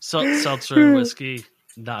funny. Seltzer and whiskey,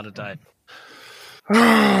 not a diet.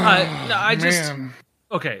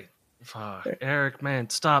 Okay. Fuck, Eric, man,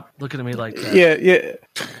 stop looking at me like that. Yeah.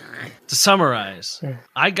 To summarize,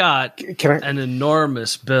 I got an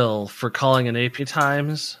enormous bill for calling an AP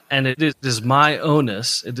times, and it is my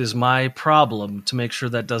onus, it is my problem to make sure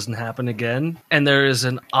that doesn't happen again. And there is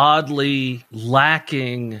an oddly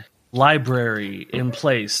lacking library in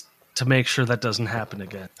place to make sure that doesn't happen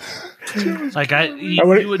again. You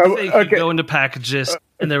would think you'd go into packages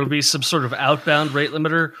and there would be some sort of outbound rate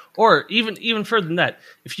limiter, or even further than that.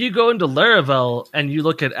 If you go into Laravel and you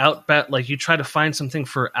look at outbound, you try to find something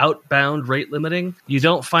for outbound rate limiting, you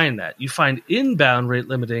don't find that. You find inbound rate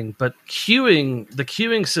limiting, but the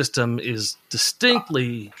queuing system is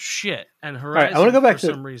distinctly shit. And Horizon, I want to go back for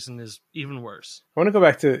some reason, is even worse. I want to go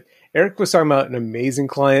back to Eric was talking about an amazing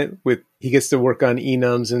client he gets to work on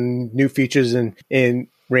enums and new features in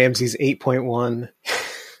Ramsey's 8.1.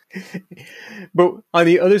 But on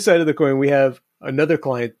the other side of the coin, we have another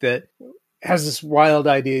client that has this wild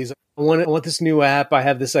idea. He's like, I want this new app. I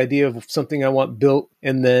have this idea of something I want built,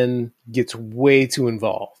 and then gets way too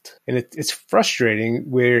involved. And it's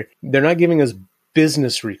frustrating where they're not giving us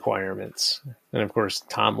business requirements. And of course,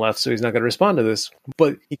 Tom left, so he's not going to respond to this.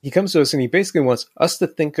 But he comes to us and he basically wants us to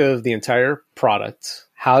think of the entire product,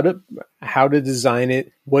 how to design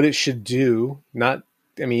it, what it should do.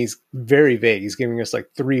 He's very vague. He's giving us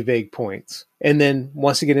 3 vague points. And then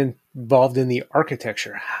wants to get involved in the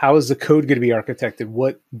architecture. How is the code going to be architected?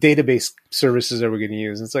 What database services are we going to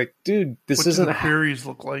use? And it's like, dude, what isn't how queries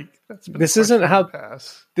look like. This isn't how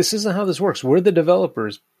this works. We're the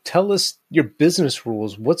developers. Tell us your business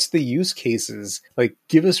rules. What's the use cases?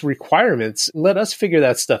 Give us requirements. Let us figure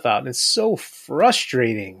that stuff out. And it's so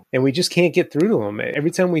frustrating. And we just can't get through to him.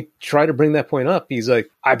 Every time we try to bring that point up, he's like,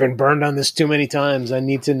 I've been burned on this too many times. I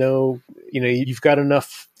need to know, you've got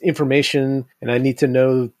enough information, and I need to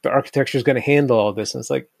know the architecture is going to handle all this. And it's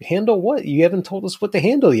like, handle what? You haven't told us what to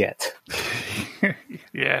handle yet.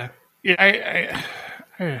 Yeah. I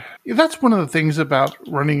That's one of the things about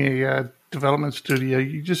running a development studio.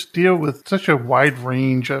 You just deal with such a wide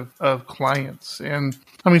range of clients. And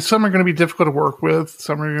I mean, some are going to be difficult to work with.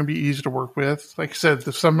 Some are going to be easy to work with. Like I said,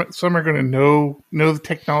 some are going to know the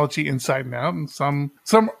technology inside and out, and some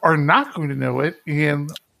are not going to know it and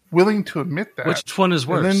willing to admit that. Which one is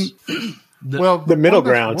worse? The middle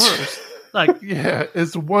ground. Like, yeah,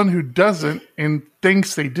 is the one who doesn't and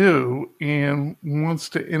thinks they do and wants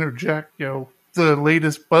to interject, the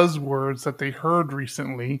latest buzzwords that they heard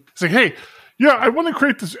recently. It's like, hey, yeah, I want to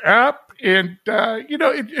create this app, and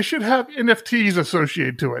it should have NFTs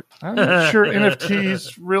associated to it. I'm not sure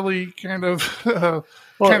NFTs really kind of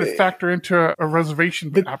factor into a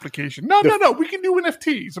reservation application. No, we can do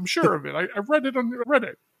NFTs. I'm sure of it. I read it on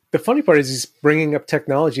Reddit. The funny part is he's bringing up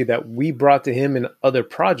technology that we brought to him in other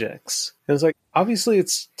projects. And it's like, obviously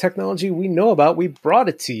it's technology we know about. We brought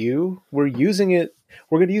it to you. We're using it.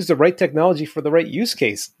 We're going to use the right technology for the right use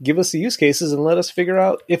case. Give us the use cases and let us figure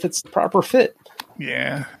out if it's the proper fit.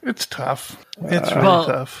 Yeah, it's tough. It's really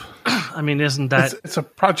tough. I mean, isn't that... It's a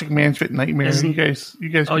project management nightmare. You guys.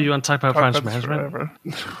 Oh, you want to talk about project management?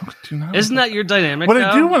 Do not. Isn't that your dynamic, What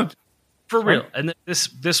I do want to... For real. And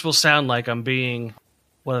this will sound like I'm being...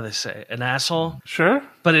 What do they say? An asshole? Sure.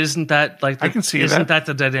 But isn't that like I can see isn't that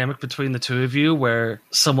the dynamic between the two of you where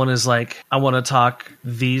someone is like, I want to talk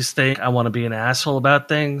these things, I want to be an asshole about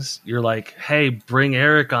things. You're like, hey, bring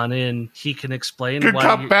Eric on in. He can explain Good why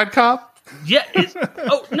cop, bad cop? Yeah.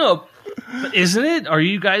 Oh no. But isn't it? Are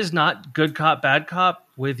you guys not good cop, bad cop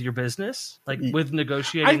with your business? Like with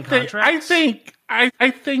negotiating contracts?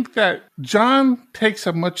 I think that John takes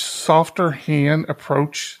a much softer hand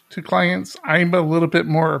approach to clients. I'm a little bit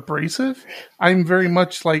more abrasive. I'm very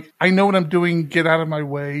much like, I know what I'm doing. Get out of my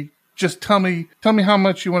way. Just tell me how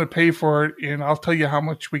much you want to pay for it, and I'll tell you how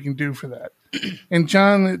much we can do for that. And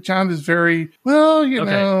John is very, well,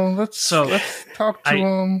 let's talk to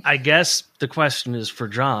him. I guess the question is for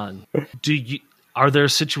John. Are there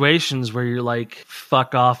situations where you're like,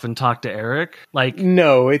 fuck off and talk to Eric? Like,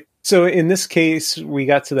 no, so in this case, we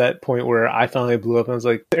got to that point where I finally blew up and I was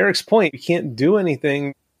like, Eric's point, we can't do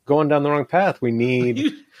anything going down the wrong path. We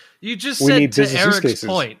need... You just said to Eric's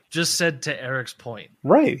point. Just said to Eric's point.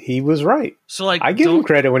 Right. He was right. So like, I give him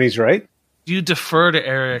credit when he's right. You defer to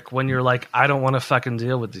Eric when you're like, I don't want to fucking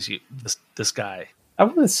deal with this guy. I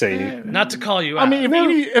wouldn't say not to call you out. I mean,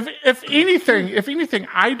 if anything,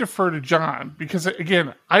 I defer to John because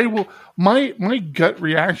again, I will. My gut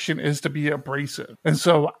reaction is to be abrasive, and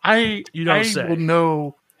so I will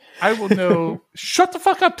know. Shut the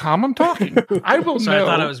fuck up, Tom. I'm talking. I will know. I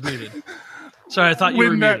thought I was muted. Sorry, I thought you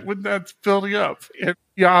were muted. When that's building up.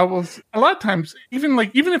 I was a lot of times, even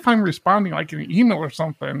if I'm responding like in an email or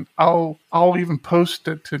something, I'll even post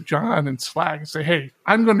it to John in Slack and say, hey,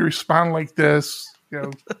 I'm going to respond like this.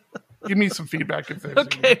 Give me some feedback if there's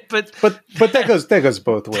okay, but that goes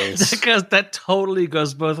both ways. That totally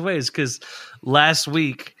goes both ways because last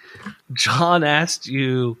week John asked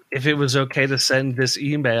you if it was okay to send this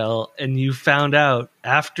email, and you found out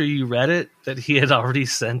after you read it that he had already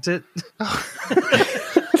sent it.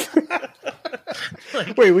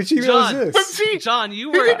 Like, wait, which email is this? But see, John,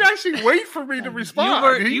 you didn't actually wait for me to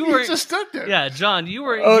respond. You were just stood there. Yeah, John, you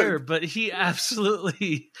were here, but he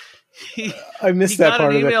absolutely... I missed that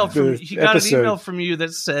part of the He got an email from you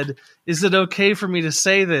that said, is it okay for me to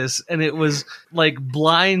say this? And it was like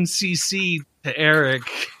blind CC to Eric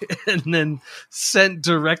and then sent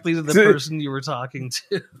directly to the person you were talking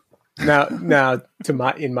to. Now,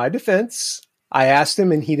 in my defense, I asked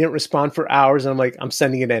him and he didn't respond for hours. And I'm like, I'm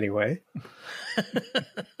sending it anyway.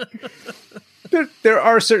 There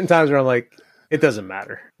are certain times where I'm like, it doesn't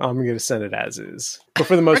matter. I'm going to send it as is. But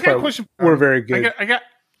for the most part, we're very good.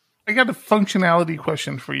 I got a functionality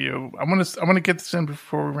question for you. I want to get this in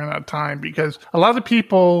before we run out of time because a lot of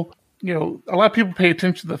people pay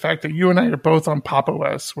attention to the fact that you and I are both on Pop!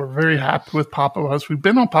 OS. We're very happy with Pop! OS. We've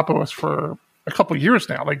been on Pop! OS for a couple of years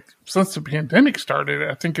now. Like since the pandemic started,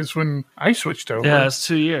 I think is when I switched over. Yeah, it's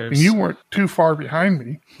 2 years. And you weren't too far behind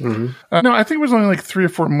me. Mm-hmm. No, I think it was only like 3 or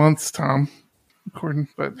 4 months, Tom. According,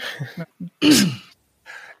 but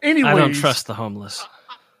anyways, I don't trust the homeless.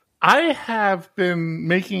 I have been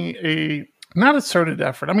making a not a concerted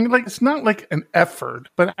effort. I mean, like it's not like an effort,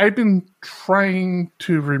 but I've been trying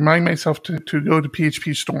to remind myself to go to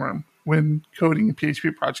PHP Storm when coding in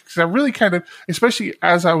PHP projects. I really kind of, especially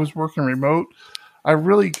as I was working remote, I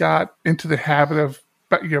really got into the habit of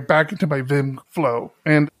back into my Vim flow.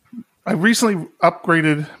 And I recently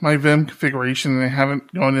upgraded my Vim configuration, and I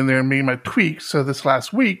haven't gone in there and made my tweaks. So this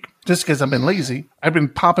last week, just because I've been lazy, I've been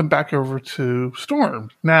popping back over to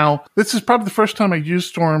Storm. Now, this is probably the first time I use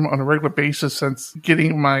Storm on a regular basis since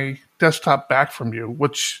getting my desktop back from you,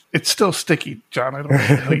 which it's still sticky, John. I don't know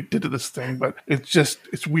how you did to this thing, but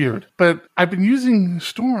it's weird. But I've been using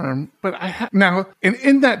Storm, but now, and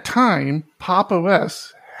in that time, Pop!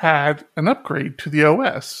 OS had an upgrade to the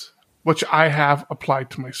OS, which I have applied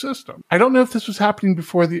to my system. I don't know if this was happening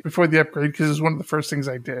before the upgrade because it was one of the first things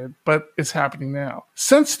I did, but it's happening now.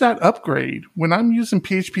 Since that upgrade, when I'm using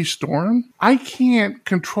PHP Storm, I can't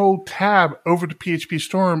control tab over to PHP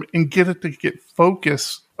Storm and get it to get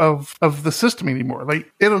focus of the system anymore.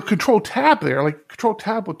 Like, it'll control tab there. Like, control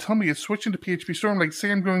tab will tell me it's switching to PHP Storm. Like,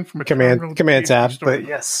 say I'm going from a command tab, Storm. but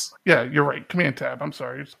yes. Yeah, you're right. Command tab. I'm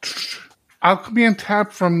sorry. I'll command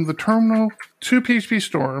tab from the terminal to PHP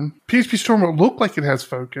Storm. PHP Storm will look like it has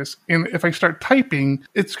focus, and if I start typing,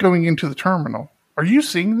 it's going into the terminal. Are you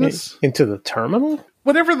seeing this? Into the terminal?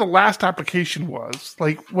 Whatever the last application was,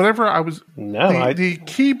 like whatever I was... No. The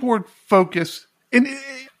keyboard focus... And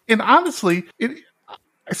honestly, it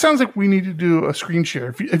sounds like we need to do a screen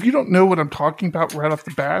share. If you don't know what I'm talking about right off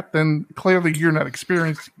the bat, then clearly you're not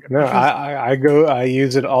experienced. No, I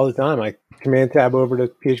use it all the time. I command tab over to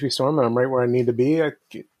PHP Storm, and I'm right where I need to be.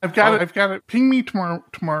 I've got it. Ping me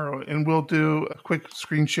tomorrow, and we'll do a quick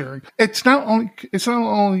screen sharing. It's not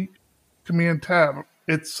only command tab.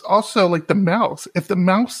 It's also like the mouse.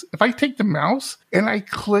 If I take the mouse and I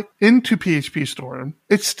click into PHP Storm,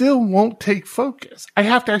 it still won't take focus. I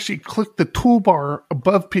have to actually click the toolbar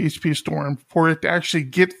above PHP Storm for it to actually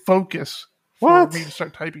get focus. For me to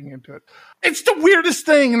start typing into it. It's the weirdest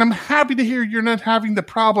thing, and I'm happy to hear you're not having the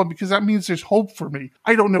problem because that means there's hope for me.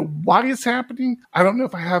 I don't know why it's happening. I don't know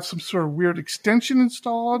if I have some sort of weird extension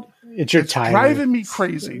installed. It's tiling. Driving me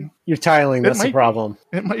crazy. Your tiling, that's the problem.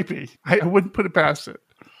 It might be. I wouldn't put it past it.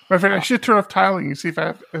 Matter of fact, I should turn off tiling and see if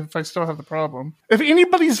I still have the problem. If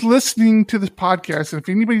anybody's listening to this podcast, and if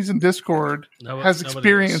anybody's in Discord has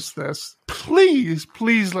experienced this, please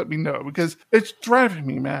let me know because it's driving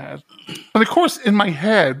me mad. But of course, in my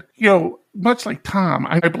head, much like Tom,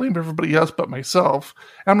 I blame everybody else but myself.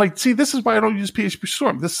 And I'm like, see, this is why I don't use PHP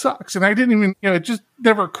Storm. This sucks. And I didn't even, it just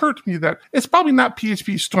never occurred to me that it's probably not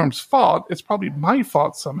PHP Storm's fault. It's probably my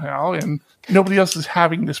fault somehow. And nobody else is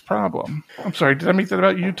having this problem. I'm sorry. Did I make that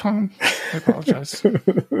about you, Tom? I apologize.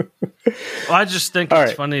 Well, I just think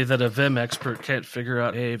it's funny that a Vim expert can't figure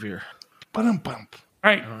out behavior. Bump. All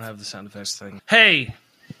right. I don't have the sound effects thing. Hey!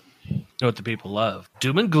 You know what the people love?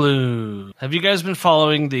 Doom and gloom. Have you guys been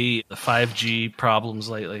following the 5G problems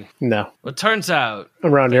lately? No. Well, it turns out...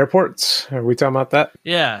 Around airports? Are we talking about that?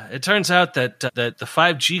 Yeah. It turns out that the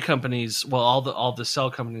 5G companies, well, all the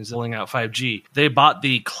cell companies rolling out 5G, they bought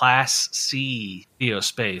the Class C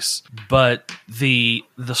geospace, but the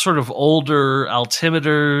sort of older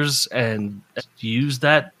altimeters and use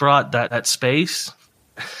that brought that space...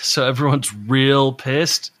 So everyone's real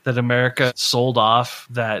pissed that America sold off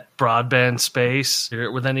that broadband space. Share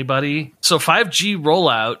it with anybody. So 5G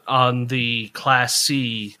rollout on the Class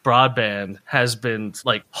C broadband has been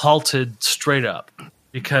halted straight up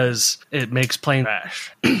because it makes plane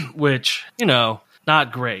crash, which,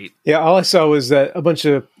 not great. Yeah, all I saw was that a bunch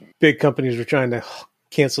of big companies were trying to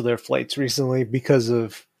cancel their flights recently because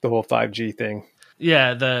of the whole 5G thing.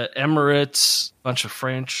 Yeah, the Emirates, a bunch of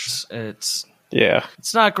French, Yeah.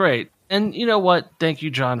 It's not great. And you know what? Thank you,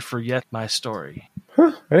 John, for yet my story.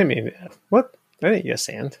 Huh? I didn't mean that. What? I didn't yes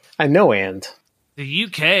and. I know and. The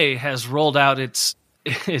UK has rolled out its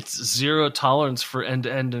zero tolerance for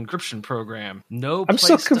end-to-end encryption program. I'm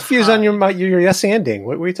so confused on your yes anding.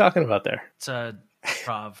 What were you talking about there? It's a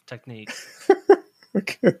improv technique.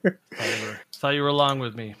 Okay. Thought you were along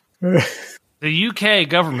with me. The UK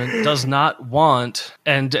government does not want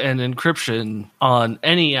end-to-end encryption on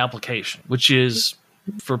any application, which is,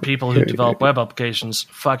 for people who develop web applications,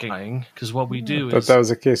 fucking annoying. Because what we do is... that was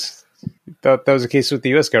the case. That was the case with the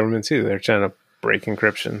U.S. government, too. They're trying to break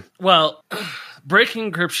encryption. Well,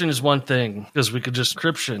 breaking encryption is one thing, because we could just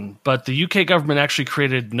encryption. But the UK government actually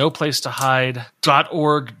created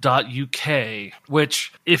noplacetohide.org.uk,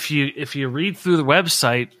 which, if you read through the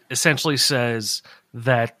website, essentially says...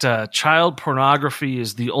 that child pornography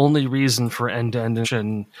is the only reason for end-to-end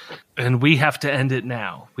encryption, and we have to end it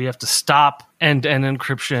now. We have to stop end-to-end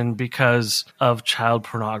encryption because of child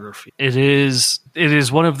pornography. It is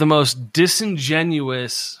one of the most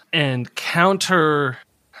disingenuous and counter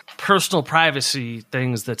personal privacy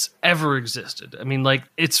things that's ever existed. I mean,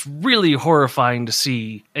 it's really horrifying to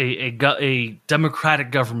see a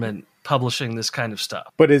democratic government publishing this kind of stuff.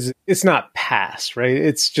 But it's not passed, right?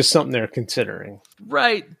 It's just something they're considering.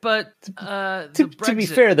 Right, but to be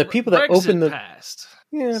fair, the people that opened the... passed.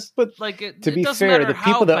 Yeah, but Like it, to it be doesn't fair, matter the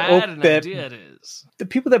how people that bad an that idea it is. the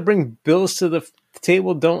people that bring bills to the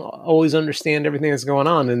table don't always understand everything that's going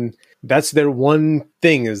on, and that's their one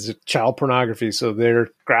thing is child pornography. So they're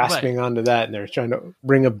grasping onto that, and they're trying to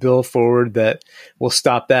bring a bill forward that will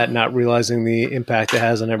stop that, not realizing the impact it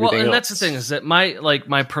has on everything. Well, and else. that's the thing is that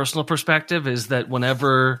my personal perspective is that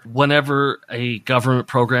whenever a government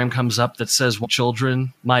program comes up that says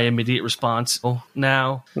children, my immediate response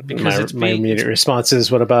now because my immediate response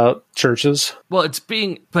is, what about churches? Well,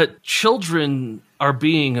 but children are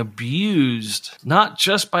being abused not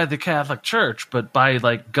just by the Catholic Church, but by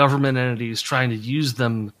like government entities trying to use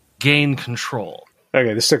them gain control.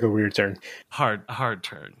 Okay, this took a weird turn. Hard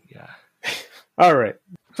turn, yeah. All right.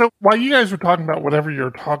 So while you guys were talking about whatever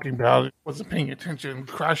you're talking about, wasn't paying attention,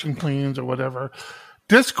 crashing planes or whatever,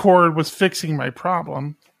 Discord was fixing my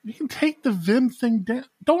problem. You can take the Vim thing down.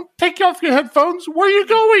 Don't take off your headphones. Where are you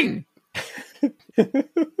going?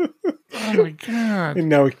 Oh my god!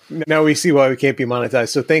 Now we see why we can't be monetized.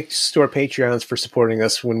 So thanks to our Patreons for supporting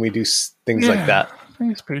us when we do things like that.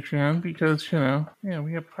 Thanks, Patreon, because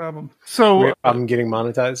we have problems. So we have a problem getting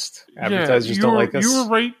monetized. Advertisers don't like us. You were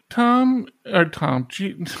right, Tom.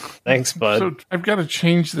 Thanks, bud. So I've got to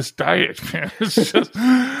change this diet, man. It's just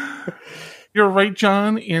you're right,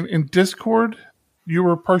 John. In Discord, you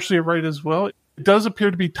were partially right as well. It does appear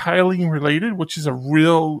to be tiling related, which is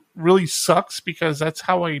really sucks because that's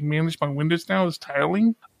how I manage my Windows now is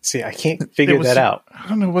tiling. See, I can't figure that out. I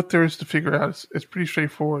don't know what there is to figure out. It's pretty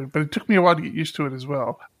straightforward, but it took me a while to get used to it as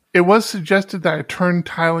well. It was suggested that I turn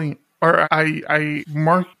tiling, or I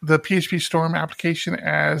mark the PHP Storm application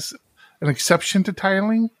as an exception to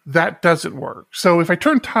tiling. That doesn't work. So if I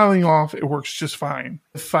turn tiling off, it works just fine.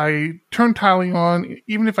 If I turn tiling on,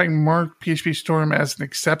 even if I mark PHP Storm as an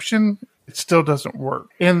exception, it still doesn't work.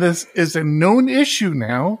 And this is a known issue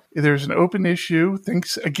now. There's an open issue.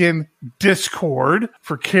 Thanks again, Discord,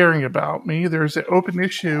 for caring about me. There's an open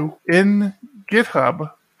issue in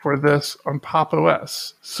GitHub for this on Pop!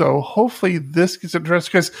 OS. So hopefully this gets addressed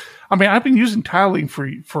because, I've been using tiling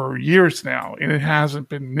for years now and it hasn't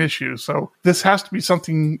been an issue. So this has to be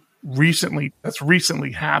something that's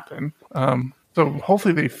recently happened. So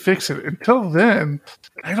hopefully they fix it. Until then,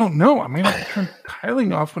 I don't know. I may have to turn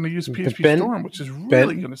tiling off when I use PHP Storm, which is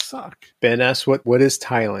really going to suck. Ben asked, what is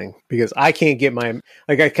tiling? Because I can't get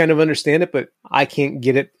I kind of understand it, but I can't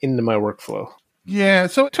get it into my workflow. Yeah,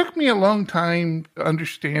 so it took me a long time to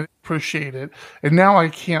understand it, appreciate it, and now I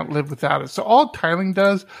can't live without it. So all tiling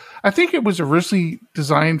does, I think it was originally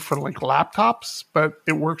designed for like laptops, but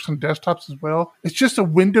it works on desktops as well. It's just a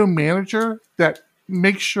window manager that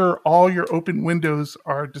make sure all your open windows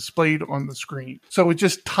are displayed on the screen. So it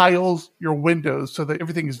just tiles your windows so that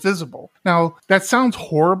everything is visible. Now, that sounds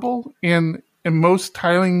horrible, and in most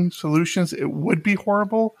tiling solutions, it would be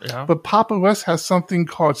horrible. Yeah. But Pop! OS has something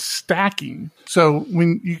called stacking. So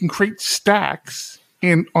when you can create stacks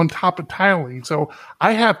on top of tiling. So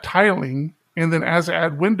I have tiling, and then as I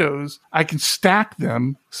add windows, I can stack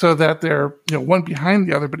them so that they're one behind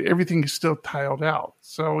the other, but everything is still tiled out.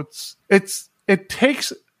 So it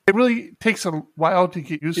really takes a while to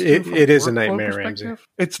get used to. It is a nightmare, Ramsey.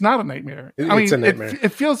 It's not a nightmare. It's a nightmare. It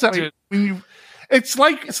feels that way when you. It's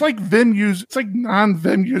like Vim it's like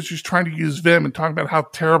non-Vim users trying to use Vim and talking about how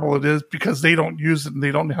terrible it is because they don't use it and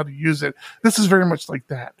they don't know how to use it. This is very much like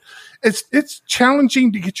that. It's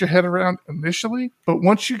challenging to get your head around initially, but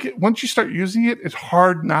once you start using it, it's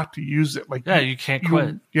hard not to use it. Like you can't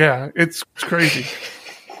quit. It's crazy.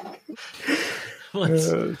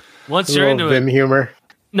 Once you're into Vim humor.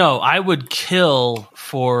 No, I would kill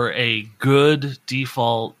for a good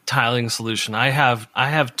default tiling solution. I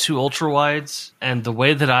have two ultra wides, and the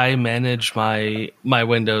way that I manage my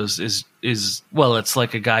windows is it's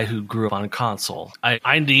like a guy who grew up on a console.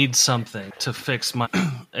 I need something to fix my.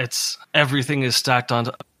 Everything is stacked on.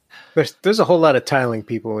 There's a whole lot of tiling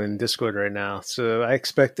people in Discord right now, so I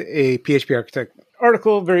expect a PHP Architect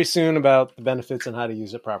article very soon about the benefits and how to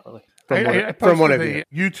use it properly. From one of you.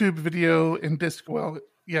 YouTube video in Discord.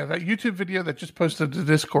 Yeah, that YouTube video that just posted to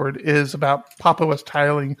Discord is about Pop! OS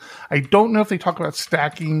tiling. I don't know if they talk about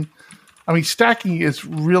stacking. Stacking is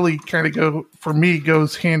really kind of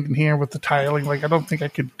goes hand in hand with the tiling. Like, I don't think I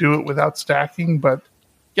could do it without stacking, but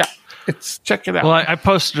yeah, check it out. Well, I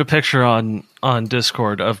posted a picture on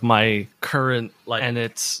Discord of my current, and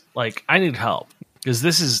it's like, I need help because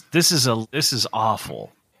this is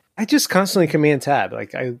awful. I just constantly command tab.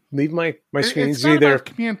 Like, I leave my screens either.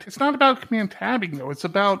 It's not about command tabbing though. It's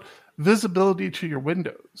about visibility to your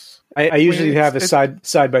windows. I usually have a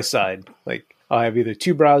side by side. Like, I'll have either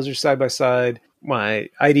two browsers side by side, my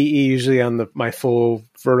IDE usually on my full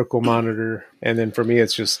vertical monitor, and then for me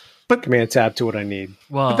it's just Command Tab to what I need.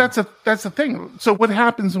 Well, but that's the thing. So what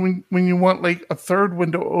happens when you want like a third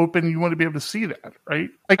window open? You want to be able to see that, right?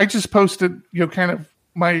 Like I just posted, kind of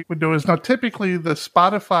my window is now typically the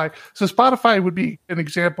Spotify. So Spotify would be an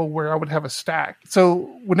example where I would have a stack.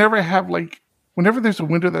 So whenever there's a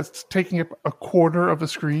window that's taking up a quarter of a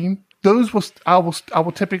screen, I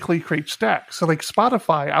will typically create stacks. So like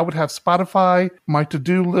Spotify, I would have Spotify, my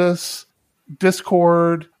to-do list,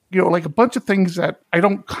 Discord, like a bunch of things that I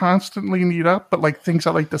don't constantly need up, but like things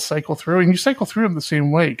I like to cycle through. And you cycle through them the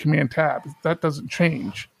same way, Command Tab. That doesn't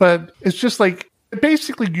change. But it's just like, it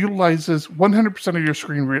basically utilizes 100% of your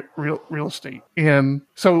screen real estate. And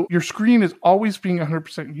so your screen is always being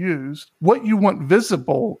 100% used. What you want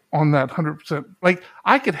visible on that 100%, like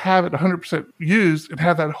I could have it 100% used and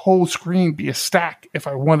have that whole screen be a stack if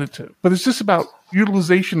I wanted to. But it's just about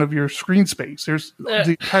utilization of your screen space. There's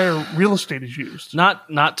the entire real estate is used. Not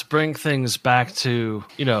to bring things back to,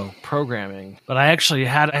 programming, but I actually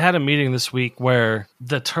had a meeting this week where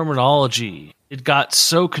the terminology, it got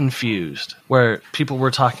so confused, where people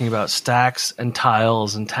were talking about stacks and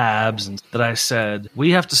tiles and tabs, and that I said,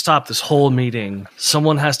 we have to stop this whole meeting.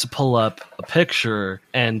 Someone has to pull up a picture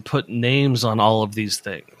and put names on all of these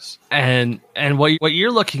things. And what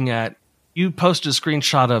you're looking at, you posted a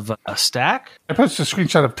screenshot of a stack? I posted a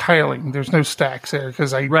screenshot of tiling. There's no stacks there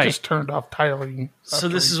because I just turned off tiling. So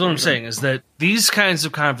this is what I'm saying, is that these kinds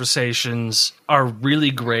of conversations are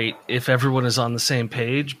really great if everyone is on the same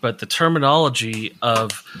page, but the terminology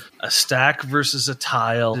of a stack versus a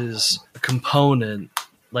tile is a component.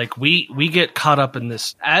 Like we get caught up in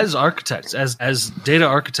this as architects, as data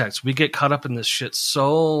architects, we get caught up in this shit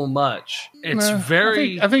so much. It's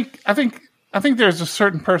I think there's a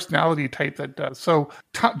certain personality type that does. So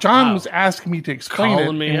John was asking me to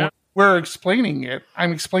explain it. We're explaining it.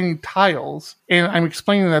 I'm explaining tiles, and I'm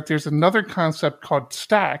explaining that there's another concept called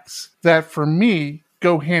stacks that, for me,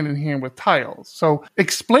 go hand in hand with tiles. So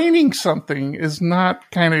explaining something is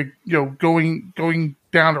not kind of going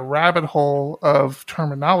down a rabbit hole of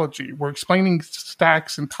terminology. We're explaining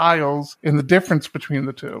stacks and tiles and the difference between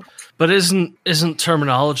the two. But isn't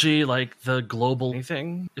terminology like the global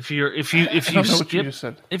thing? If you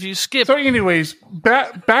skip. So anyways,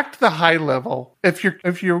 back to the high level. If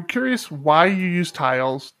you're curious why you use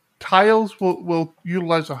tiles will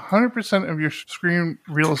utilize 100% of your screen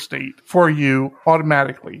real estate for you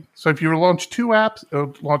automatically. So if you launch two apps,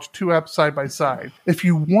 it'll launch two apps side by side. If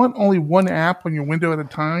you want only one app on your window at a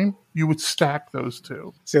time, you would stack those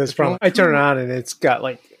two. So that's problem. I turn it on and it's got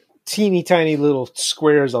like teeny tiny little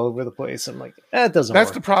squares all over the place. I'm like, that doesn't work.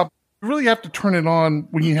 That's the problem. You really have to turn it on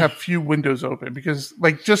when you have few windows open, because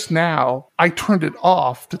like just now, I turned it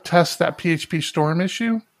off to test that PHP Storm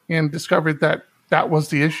issue and discovered that was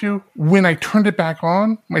the issue. When I turned it back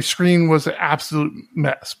on, my screen was an absolute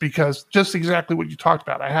mess, because just exactly what you talked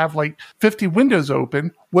about. I have like 50 windows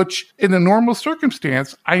open, which in a normal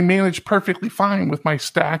circumstance, I manage perfectly fine with my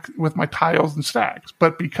stack, with my tiles and stacks.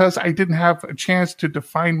 But because I didn't have a chance to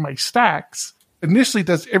define my stacks, initially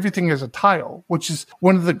does everything as a tile, which is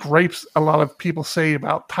one of the gripes a lot of people say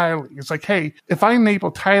about tiling. It's like, hey, if I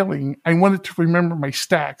enable tiling, I want it to remember my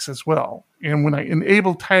stacks as well. And when I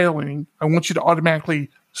enable tiling, I want you to automatically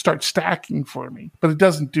start stacking for me, but it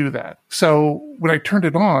doesn't do that. So when I turned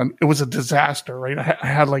it on, it was a disaster, right? I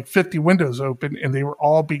had like 50 windows open and they were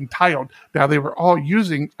all being tiled. Now they were all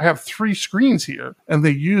I have 3 screens here and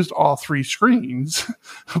they used all 3 screens,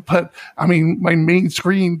 but I mean, my main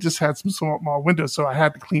screen just had some small windows, so I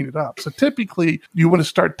had to clean it up. So typically you want to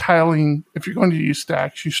start tiling. If you're going to use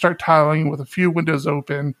stacks, you start tiling with a few windows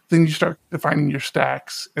open, then you start defining your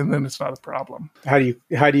stacks, and then it's not a problem. How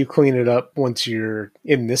do you clean it up once you're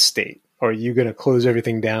in this state? Or are you going to close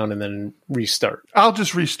everything down and then restart? I'll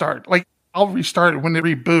just restart. Like I'll restart it when it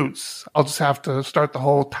reboots. I'll just have to start the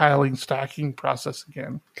whole tiling stacking process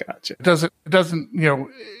again. Gotcha. It doesn't,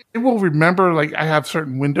 it will remember like I have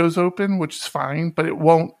certain windows open, which is fine, but it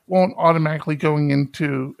won't automatically go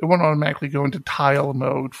into tile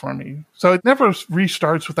mode for me. So it never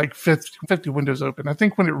restarts with like 50 windows open. I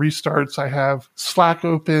think when it restarts, I have Slack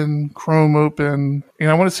open, Chrome open, and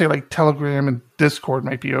I want to say like Telegram and Discord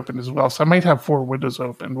might be open as well. So I might have 4 windows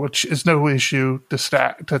open, which is no issue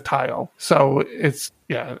to tile. So that's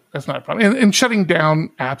not a problem. And shutting down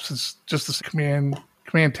apps is just this command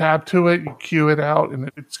tab to it. You queue it out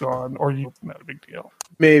and it's gone, or not a big deal.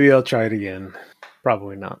 Maybe I'll try it again.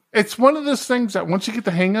 Probably not. It's one of those things that once you get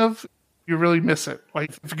the hang of, you really miss it. Like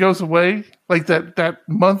if it goes away, like that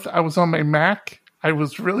month I was on my Mac, I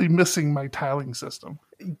was really missing my tiling system.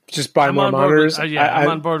 Just buy more monitors. I'm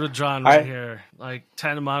on board with John right here. Like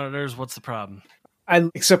 10 monitors, what's the problem?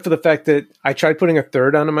 Except for the fact that I tried putting a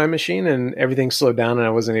third onto my machine and everything slowed down and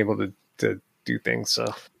I wasn't able to do things.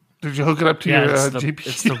 So did you hook it up to your GPU?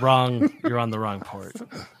 It's the wrong. You're on the wrong port.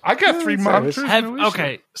 I got 3 monitors.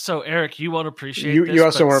 Okay, so Eric, you won't appreciate this. You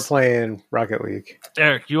also weren't playing Rocket League.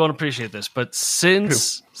 Eric, you won't appreciate this, but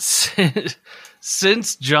since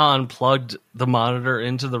John plugged the monitor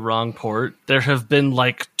into the wrong port, there have been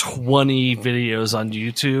like 20 videos on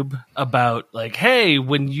YouTube about like, hey,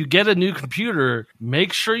 when you get a new computer,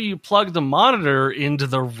 make sure you plug the monitor into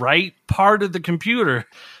the right part of the computer.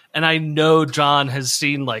 And I know John has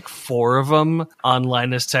seen like 4 of them on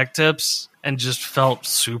Linus Tech Tips and just felt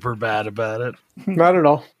super bad about it. Not at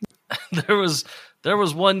all. There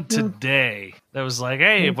was one today that was like,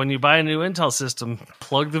 hey, when you buy a new Intel system,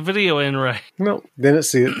 plug the video in right. No, didn't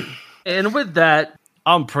see it. And with that,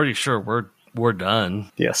 I'm pretty sure we're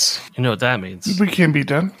done. Yes. You know what that means. We can be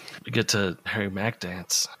done. We get to Harry Mack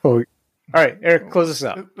dance. Oh, all right, Eric, close us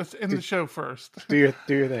out. Let's end the show first. Do your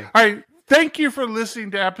thing. All right. Thank you for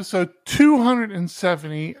listening to episode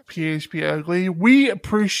 270 PHP Ugly. We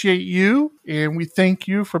appreciate you, and we thank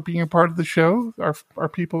you for being a part of the show, our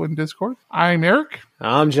people in Discord. I'm Eric.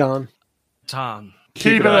 I'm John. Tom.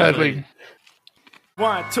 Keep it ugly.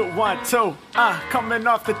 1, 2, 1, 2, coming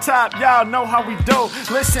off the top, y'all know how we do.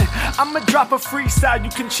 Listen, I'ma drop a freestyle you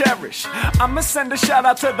can cherish. I'ma send a shout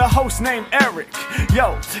out to the host named Eric.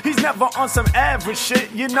 Yo, he's never on some average shit.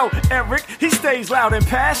 You know Eric, he stays loud and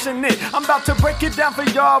passionate. I'm about to break it down for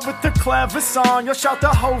y'all with the clever song. Yo, shout the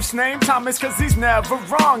host named Thomas, cause he's never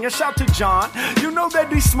wrong. Yo, shout to John, you know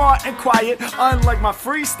that he's smart and quiet, unlike my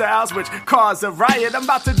freestyles, which cause a riot. I'm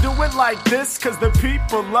about to do it like this, cause the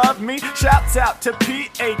people love me. Shouts out to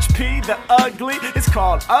PHP, the ugly. It's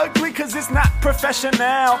called ugly cause it's not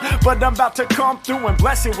professional, but I'm about to come through and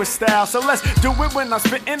bless it with style. So let's do it when I'm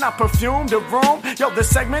spitting, I perfume the room. Yo, the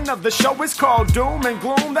segment of the show is called Doom and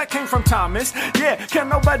Gloom. That came from Thomas. Yeah, can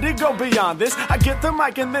nobody go beyond this? I get the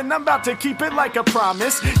mic and then I'm about to keep it like a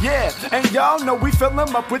promise. Yeah, and y'all know we fill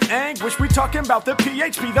them up with anguish. We talking about the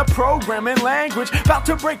PHP, the programming language. About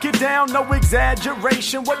to break it down, no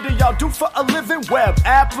exaggeration. What do y'all do for a living? Web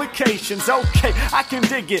applications. Okay, I can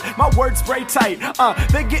dig it, my words spray tight.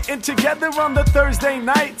 They getting together on the Thursday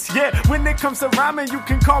nights. Yeah, when it comes to rhyming, you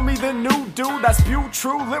can call me the new dude. I spew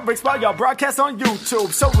true lyrics while y'all broadcast on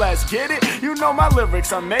YouTube. So let's get it, you know my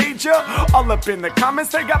lyrics are major. All up in the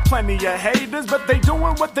comments, they got plenty of haters, but they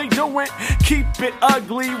doing what they doing. Keep it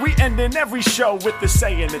ugly, we ending every show with the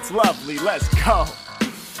saying it's lovely. Let's go.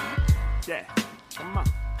 Yeah, come on.